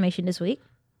with Funimation this week.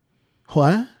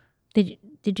 What? Did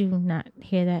you not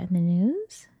hear that in the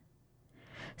news?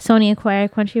 Sony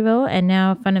acquired Crunchyroll, and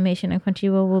now Funimation and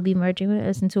Crunchyroll will be merging with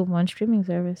us into one streaming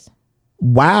service.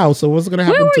 Wow. So what's gonna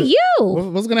happen? Where were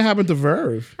you? What's gonna happen to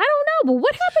Verve? I don't know, but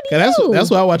what happened to you?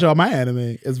 That's why I watch all my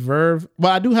anime. It's Verve.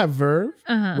 Well, I do have Verve,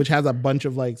 which has a bunch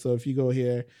of like. So if you go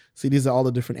here, see these are all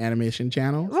the different animation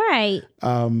channels, right?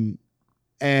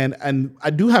 And I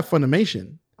do have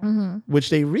Funimation,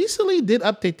 which they recently did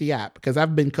update the app because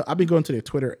I've been going to their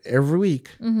Twitter every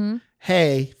week.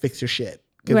 Hey, fix your shit,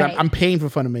 because I'm paying for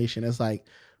Funimation. It's like,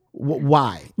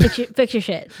 why? Fix your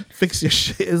shit. Fix your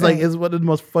shit. It's like it's one of the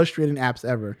most frustrating apps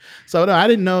ever. So no, I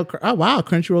didn't know. Oh wow,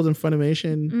 Crunchyroll's in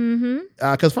Funimation.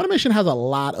 Because Funimation has a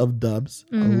lot of dubs,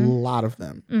 a lot of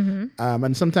them,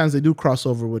 and sometimes they do cross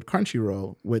over with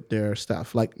Crunchyroll with their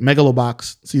stuff. Like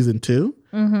Megalobox season 2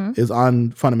 is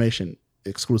on Funimation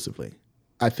exclusively,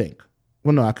 I think.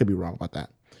 Well, no, I could be wrong about that.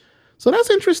 So that's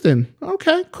interesting.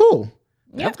 Okay, cool.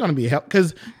 That's going to be help,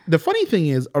 because the funny thing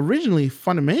is, originally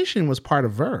Funimation was part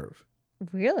of Verve.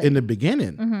 Really? In the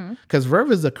beginning, because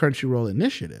Verve is a Crunchyroll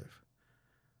initiative.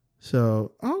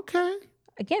 So okay.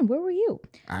 Again, where were you?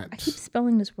 I keep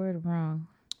spelling this word wrong.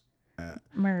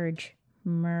 Merger.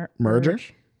 Merger.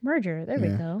 There we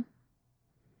go.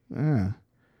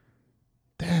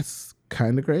 That's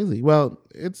kind of crazy. Well,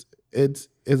 it's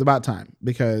about time,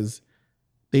 because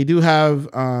they do have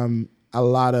a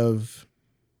lot of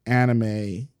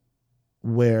anime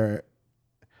where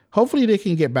hopefully they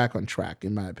can get back on track,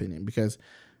 in my opinion, because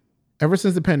ever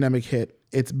since the pandemic hit,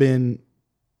 it's been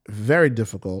very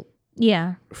difficult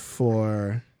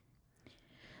for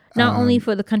not only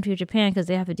for the country of Japan, because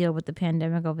they have to deal with the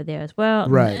pandemic over there as well,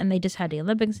 right? And they just had the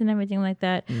Olympics and everything like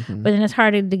that. But then it's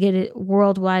harder to get it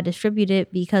worldwide distributed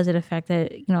because of the fact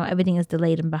that everything is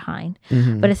delayed and behind.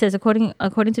 But it says according to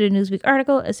the Newsweek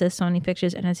article, it says Sony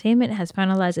Pictures Entertainment has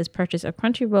finalized its purchase of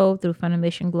Crunchyroll through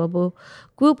Funimation Global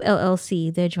Group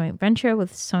LLC, their joint venture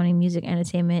with Sony Music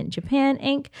Entertainment Japan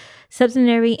Inc.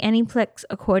 Subsidiary Aniplex,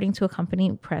 according to a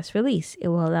company press release. It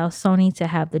will allow Sony to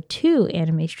have the 2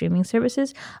 anime streaming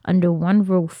services under one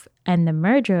roof, and the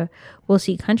merger will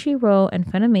see Crunchyroll and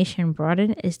Funimation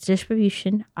broaden its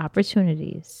distribution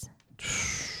opportunities.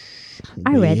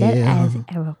 I read that as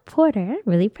a reporter.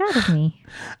 Really proud of me.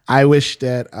 I wish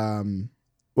that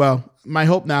well, my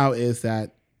hope now is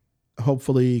that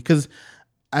hopefully, because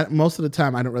most of the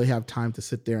time I don't really have time to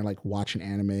sit there and like watch an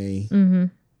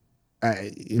anime,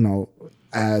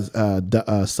 as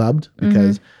subbed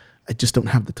because I just don't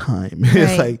have the time. It's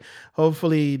Right. like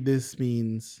hopefully this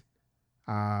means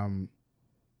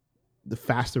the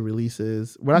faster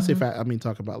releases. When I say fast, I mean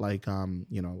talk about like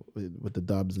with the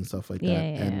dubs and stuff like that,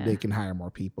 and they can hire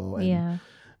more people. And,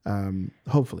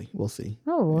 hopefully we'll see.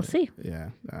 Oh, we'll see. Yeah.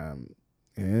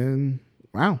 And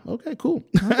wow. Okay. Cool.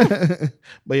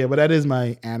 But that is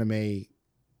my anime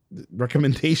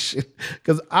recommendation.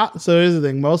 Because so here's the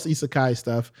thing: most isekai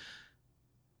stuff,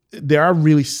 there are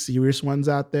really serious ones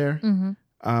out there.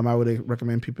 I would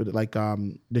recommend people to like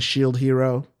the Shield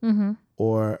Hero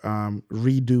or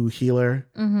Redo Healer.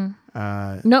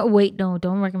 No, wait, no,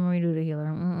 don't recommend Redo the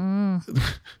Healer.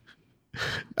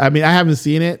 I mean, I haven't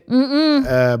seen it,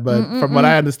 but from what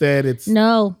I understand, it's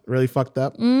really fucked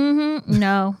up.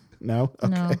 No. No?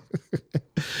 Okay. No.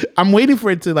 I'm waiting for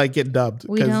it to like get dubbed.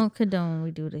 We don't condone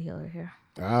Redo the Healer here.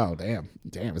 Oh, damn.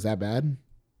 Is that bad?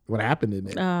 What happened in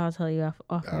it? I'll tell you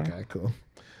off air. Okay, cool.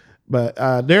 But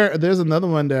there's another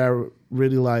one that I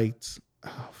really liked.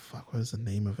 Oh, fuck. What is the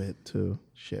name of it, too?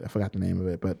 Shit, I forgot the name of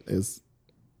it. But it's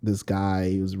this guy.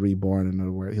 He was reborn in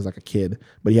other words. He's like a kid,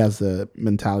 but he has the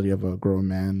mentality of a grown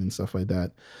man and stuff like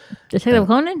that. Detective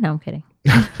Conan? No, I'm kidding.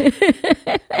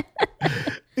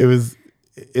 It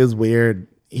was weird.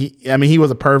 He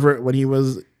was a pervert when he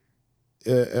was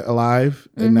alive,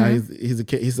 and now he's a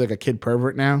kid. He's like a kid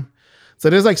pervert now. So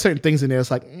there's like certain things in there.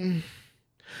 It's like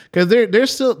because they're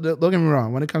still, don't get me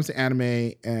wrong, when it comes to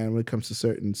anime and when it comes to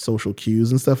certain social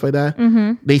cues and stuff like that,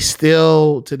 they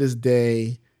still to this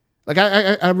day. Like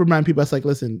I remind people, I was like,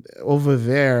 listen, over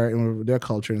there in their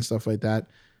culture and stuff like that,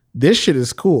 this shit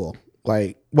is cool.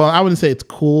 Like, well, I wouldn't say it's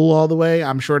cool all the way.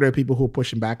 I'm sure there are people who are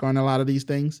pushing back on a lot of these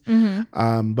things,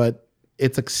 but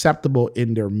it's acceptable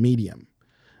in their medium.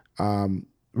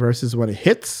 Versus when it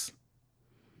hits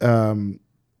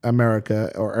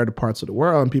America or other parts of the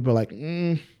world, and people are like,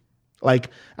 like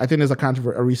I think there's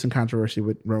a recent controversy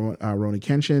with Rurouni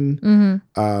Kenshin.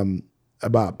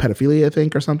 About pedophilia, I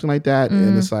think, or something like that.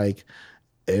 And it's like,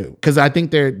 because I think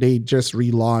they just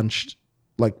relaunched,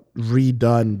 like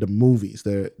redone the movies,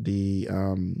 the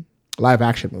live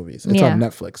action movies. It's on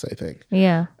Netflix, I think.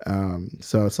 Yeah.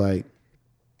 So it's like,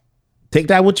 take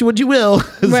that what you will.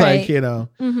 It's right. like,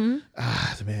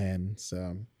 man.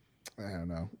 So I don't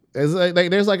know. It's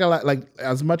like there's like a lot, like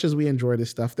as much as we enjoy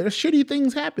this stuff, there's shitty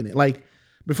things happening. Like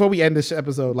before we end this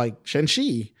episode, like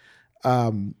Shang-Chi,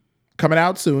 coming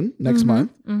out soon next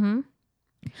month,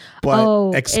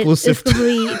 but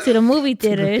exclusively to the movie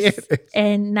theaters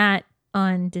and not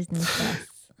on Disney Plus.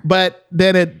 But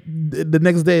then the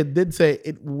next day it did say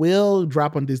it will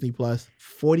drop on Disney Plus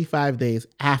 45 days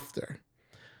after,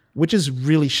 which is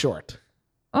really short.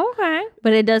 Okay,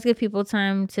 but it does give people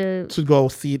time to go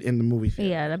see it in the movie theater.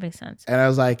 Yeah, that makes sense. And I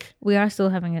was like, we are still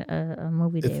having a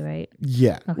movie day, right?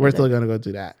 Yeah, okay, we're still gonna go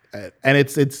do that, and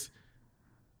it's.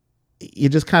 You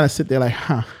just kind of sit there like,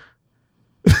 huh.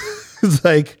 It's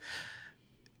like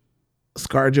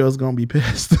ScarJo's gonna be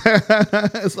pissed.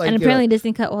 It's like, and apparently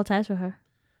Disney cut all ties with her.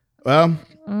 Well,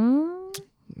 you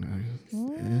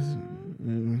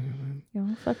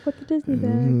don't fuck with the Disney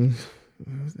bag.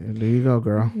 There you go,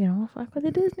 girl. You don't fuck with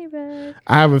the Disney bag.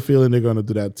 I have a feeling they're gonna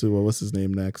do that too. Well, what's his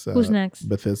name next? Who's next?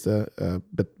 Bethesda.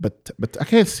 But I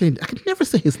can't say. I can never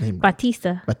say his name.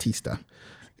 Batista.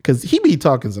 Because he be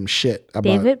talking some shit about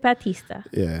David Batista.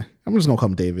 Yeah, I'm just gonna call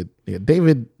him David. Yeah,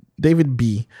 David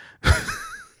B.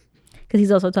 Because he's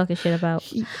also talking shit about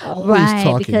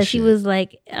because he was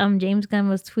like, James Gunn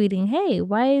was tweeting, hey,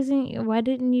 why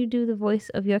didn't you do the voice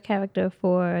of your character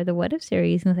for the What If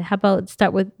series? And I was like, how about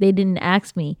start with they didn't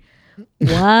ask me.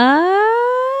 What?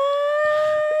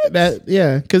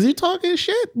 Because you talking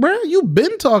shit, bro. You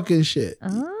been talking shit.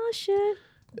 Oh shit.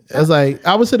 It's like,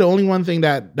 I would say the only one thing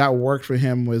that worked for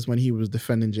him was when he was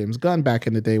defending James Gunn back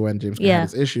in the day when James Gunn had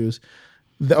his issues.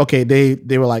 They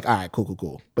were like, all right,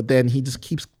 cool. But then he just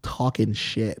keeps talking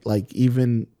shit. Like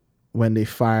even when they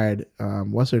fired,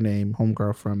 what's her name?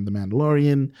 Homegirl from The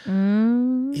Mandalorian.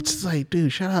 It's just like,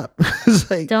 dude, shut up.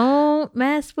 It's like, don't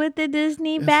mess with the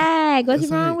Disney bag. What's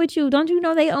wrong with you? Don't you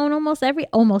know they own almost everything?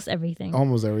 Almost everything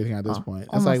at this point.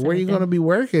 It's like, where are you going to be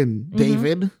working,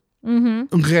 David?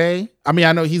 Okay. I mean,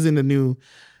 I know he's in the new,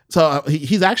 so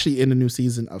he's actually in the new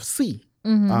season of C,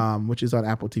 which is on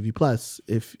Apple TV Plus.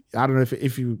 I don't know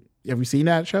if you have you seen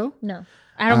that show? No,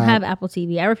 I don't have Apple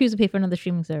TV. I refuse to pay for another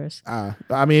streaming service. I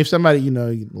mean, if somebody you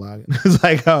can log in. It's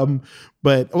like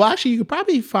but actually, you could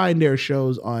probably find their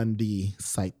shows on the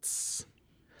sites.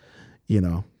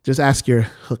 Just ask your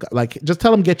hookup. Like, just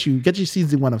tell them get you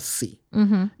season 1 of C.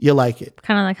 You'll like it.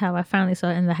 Kind of like how I finally saw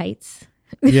In the Heights.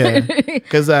 Yeah,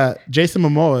 because Jason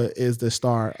Momoa is the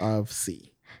star of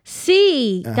C.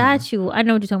 C, got you. I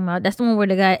know what you're talking about. That's the one where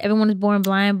the guy, everyone is born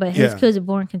blind, but his kids are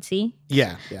born can see.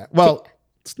 Yeah. Well,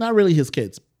 it's not really his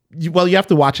kids. You have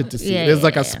to watch it to see. There's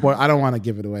like a spoil. I don't want to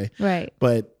give it away. Right.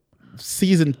 But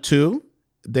season 2,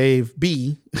 Dave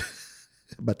B.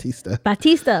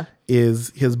 Batista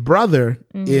is his brother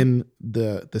in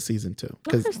the season 2.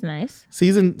 Oh, that's nice.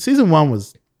 Season 1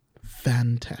 was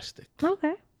fantastic.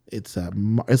 Okay. It's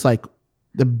like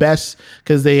the best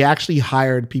because they actually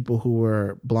hired people who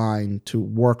were blind to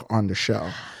work on the show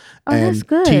that's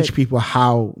good. teach people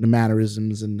how the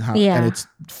mannerisms and how and it's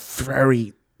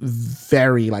very,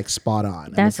 very like spot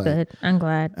on. That's like, good. I'm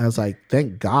glad. I was like,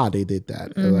 thank God they did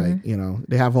that. Like,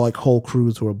 they have like whole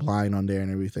crews who are blind on there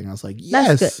and everything. I was like,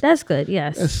 yes, that's good.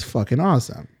 Yes, that's fucking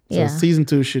awesome. So season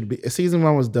 2 should be. Season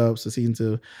 1 was dope. So season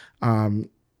 2,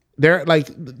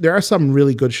 there are some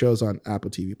really good shows on Apple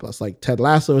TV Plus. Like Ted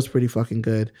Lasso is pretty fucking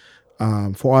good.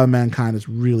 For All Mankind is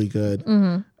really good.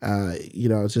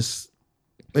 It's just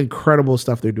incredible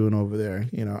stuff they're doing over there.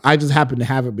 I just happened to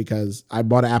have it because I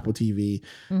bought an Apple TV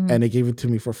and they gave it to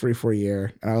me for free for a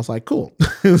year, and I was like, cool.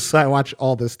 So I watch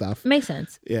all this stuff. Makes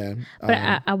sense. Yeah,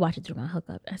 but I watch it through my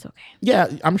hookup. That's okay. Yeah,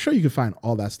 I'm sure you can find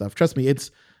all that stuff. Trust me,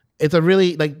 it's a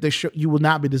really like the show. You will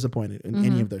not be disappointed in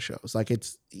any of the shows. Like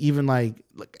it's even like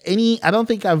any. I don't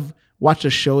think I've watched a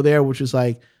show there which is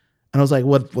like, and I was like,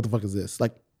 what the fuck is this?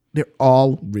 Like they're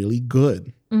all really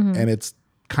good, and it's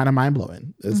kind of mind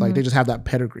blowing. It's like they just have that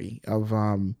pedigree of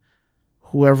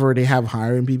whoever they have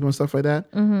hiring people and stuff like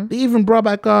that. They even brought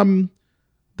back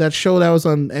that show that was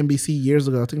on NBC years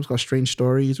ago. I think it was called Strange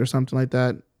Stories or something like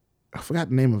that. I forgot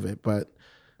the name of it, but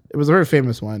it was a very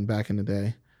famous one back in the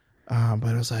day.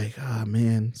 But it was like, oh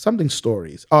man, something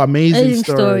stories. Oh, Amazing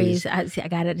Stories. I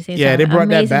got it at the same time. Yeah, they brought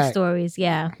Amazing that back. Stories,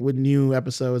 yeah. With new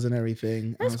episodes and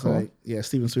everything. That's I was cool. like, yeah,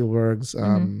 Steven Spielberg's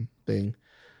thing.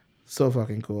 So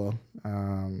fucking cool.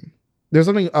 There's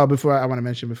something before I want to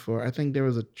mention before. I think there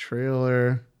was a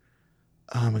trailer.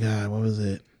 Oh my God, what was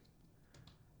it?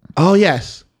 Oh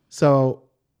yes. So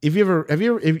have you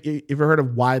ever heard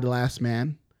of Why the Last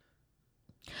Man?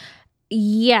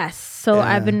 Yes. So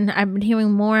I've been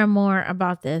hearing more and more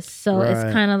about this. So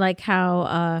it's kind of like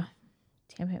how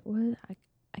damn it,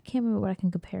 I can't remember what I can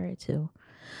compare it to.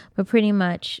 But pretty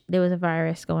much there was a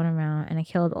virus going around and it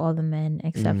killed all the men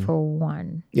except for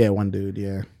one. Yeah, one dude,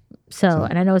 yeah. So,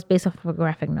 and I know it's based off of a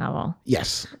graphic novel.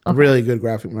 Yes. A really good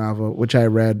graphic novel, which I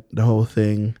read the whole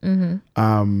thing.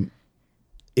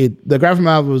 The graphic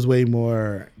novel was way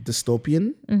more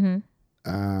dystopian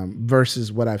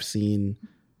versus what I've seen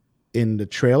in the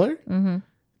trailer.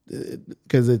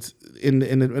 Because it's in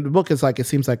the book, it's like it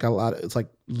seems like a lot. It's like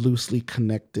loosely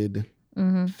connected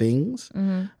things.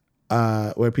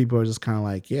 Where people are just kind of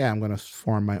like, yeah, I'm going to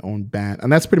form my own band.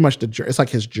 And that's pretty much it's like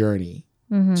his journey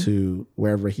to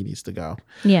wherever he needs to go.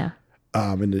 Yeah.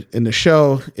 In the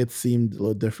show, it seemed a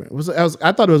little different.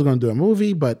 I thought it was going to do a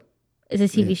movie, but it's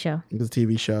a TV show. It's a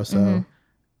TV show. So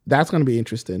that's going to be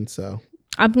interesting. So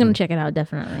I'm going to check it out.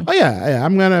 Definitely. Oh yeah.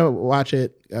 I'm going to watch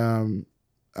it.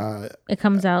 It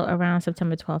comes out around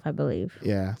September 12th, I believe.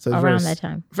 Yeah. So around that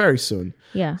time. Very soon.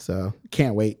 Yeah. So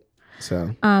can't wait.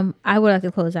 So I would like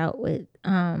to close out with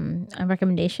a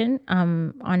recommendation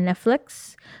on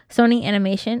Netflix. Sony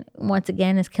Animation once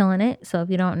again is killing it. So if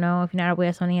you don't know, if you're not aware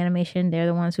of Sony Animation, they're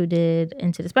the ones who did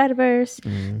Into the Spider-Verse.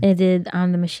 They did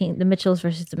the Mitchells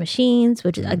versus the Machines,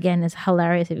 which again is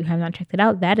hilarious. If you have not checked it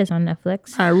out, that is on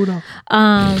Netflix. Hi, Rudolph.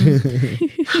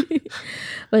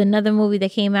 But another movie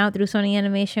that came out through Sony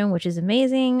Animation, which is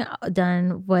amazing,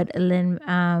 done with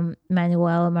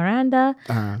Lin-Manuel Miranda,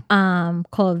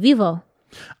 called Vivo.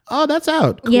 Oh, that's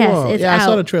out. Cool. Yes, it's out. I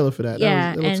saw the trailer for that.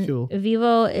 Yeah, that looks cool.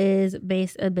 Vivo is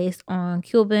based on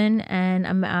Cuban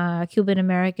and Cuban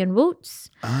American roots.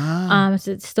 It's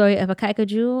the story of a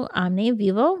kaiju named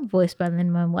Vivo, voiced by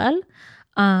Lin-Manuel.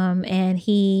 And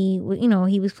he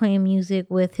was playing music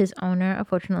with his owner.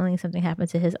 Unfortunately, something happened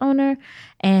to his owner,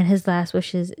 and his last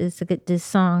wishes is to get this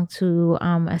song to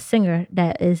a singer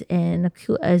that is in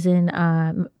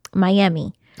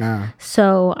Miami.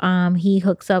 So he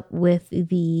hooks up with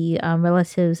the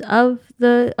relatives of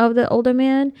the older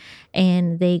man,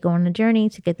 and they go on a journey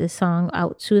to get this song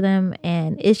out to them.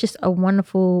 And it's just a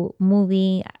wonderful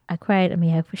movie. I cried. I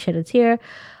mean, I shed a tear,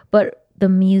 but the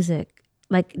music,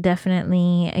 Like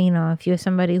definitely, you know, if you're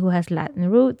somebody who has Latin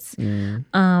roots,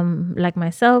 like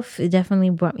myself, it definitely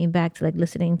brought me back to like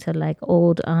listening to like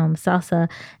old salsa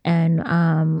and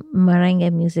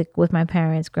merengue music with my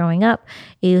parents growing up.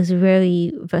 It was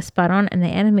really spot on, and the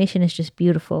animation is just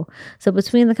beautiful. So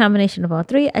between the combination of all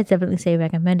three, I definitely say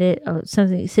recommend it.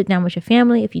 Something you sit down with your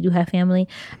family if you do have family,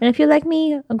 and if you're like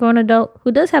me, a grown adult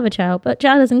who does have a child, but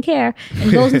child doesn't care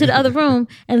and goes into the other room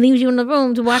and leaves you in the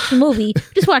room to watch the movie,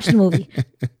 just watch the movie.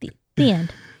 The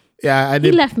end. Yeah, I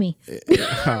did. He left me.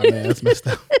 Oh man, that's messed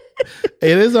up.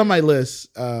 It is on my list,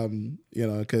 you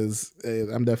know, because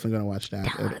I'm definitely gonna watch that.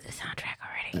 Downloaded the soundtrack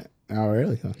already. Oh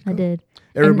really? Oh, I did.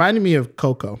 It reminded me of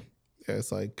Coco. Yeah,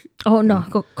 it's like, oh no,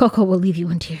 Coco will leave you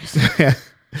in tears. Yeah.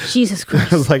 Jesus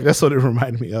Christ. I was like, that's what it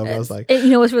reminded me of. I was like, you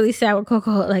know what's really sad with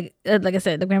Coco? Like I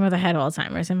said, the grandmother had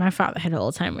Alzheimer's and my father had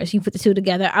Alzheimer's. You put the two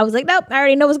together. I was like, nope, I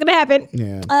already know what's gonna happen.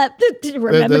 Yeah.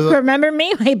 Remember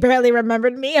me? He barely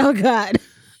remembered me. Oh God.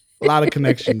 A lot of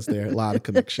connections there.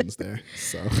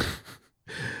 So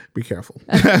be careful.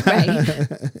 Right.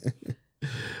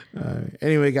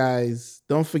 Anyway, guys,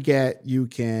 don't forget you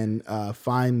can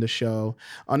find the show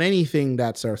on anything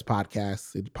that serves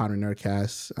podcasts. It's Pondering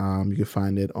Nerdcast. You can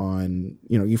find it on,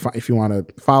 you know, if you want to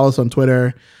follow us on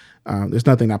Twitter. There's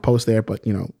nothing I post there, but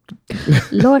you know.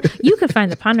 Lord, you can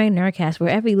find the Pondering Nerdcast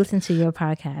wherever you listen to your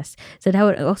podcast. So that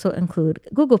would also include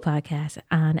Google Podcasts,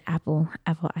 on Apple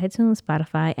iTunes,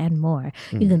 Spotify, and more.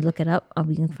 You can look it up, or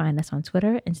you can find us on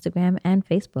Twitter, Instagram, and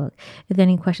Facebook. If there are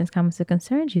any questions, comments, or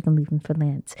concerns, you can leave them for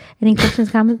Lance. Any questions,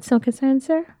 comments, or concerns,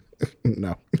 sir?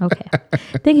 No. Okay.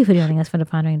 Thank you for joining us for the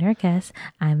Pondering Nerdcast.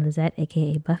 I'm Lizette,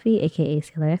 aka Buffy, aka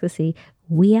Sailor Ecstasy.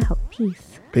 We out.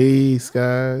 Peace. Peace,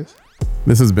 guys.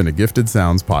 This has been a Gifted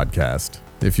Sounds podcast.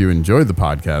 If you enjoyed the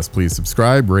podcast, please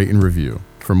subscribe, rate, and review.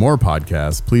 For more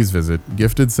podcasts, please visit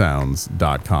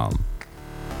giftedsounds.com.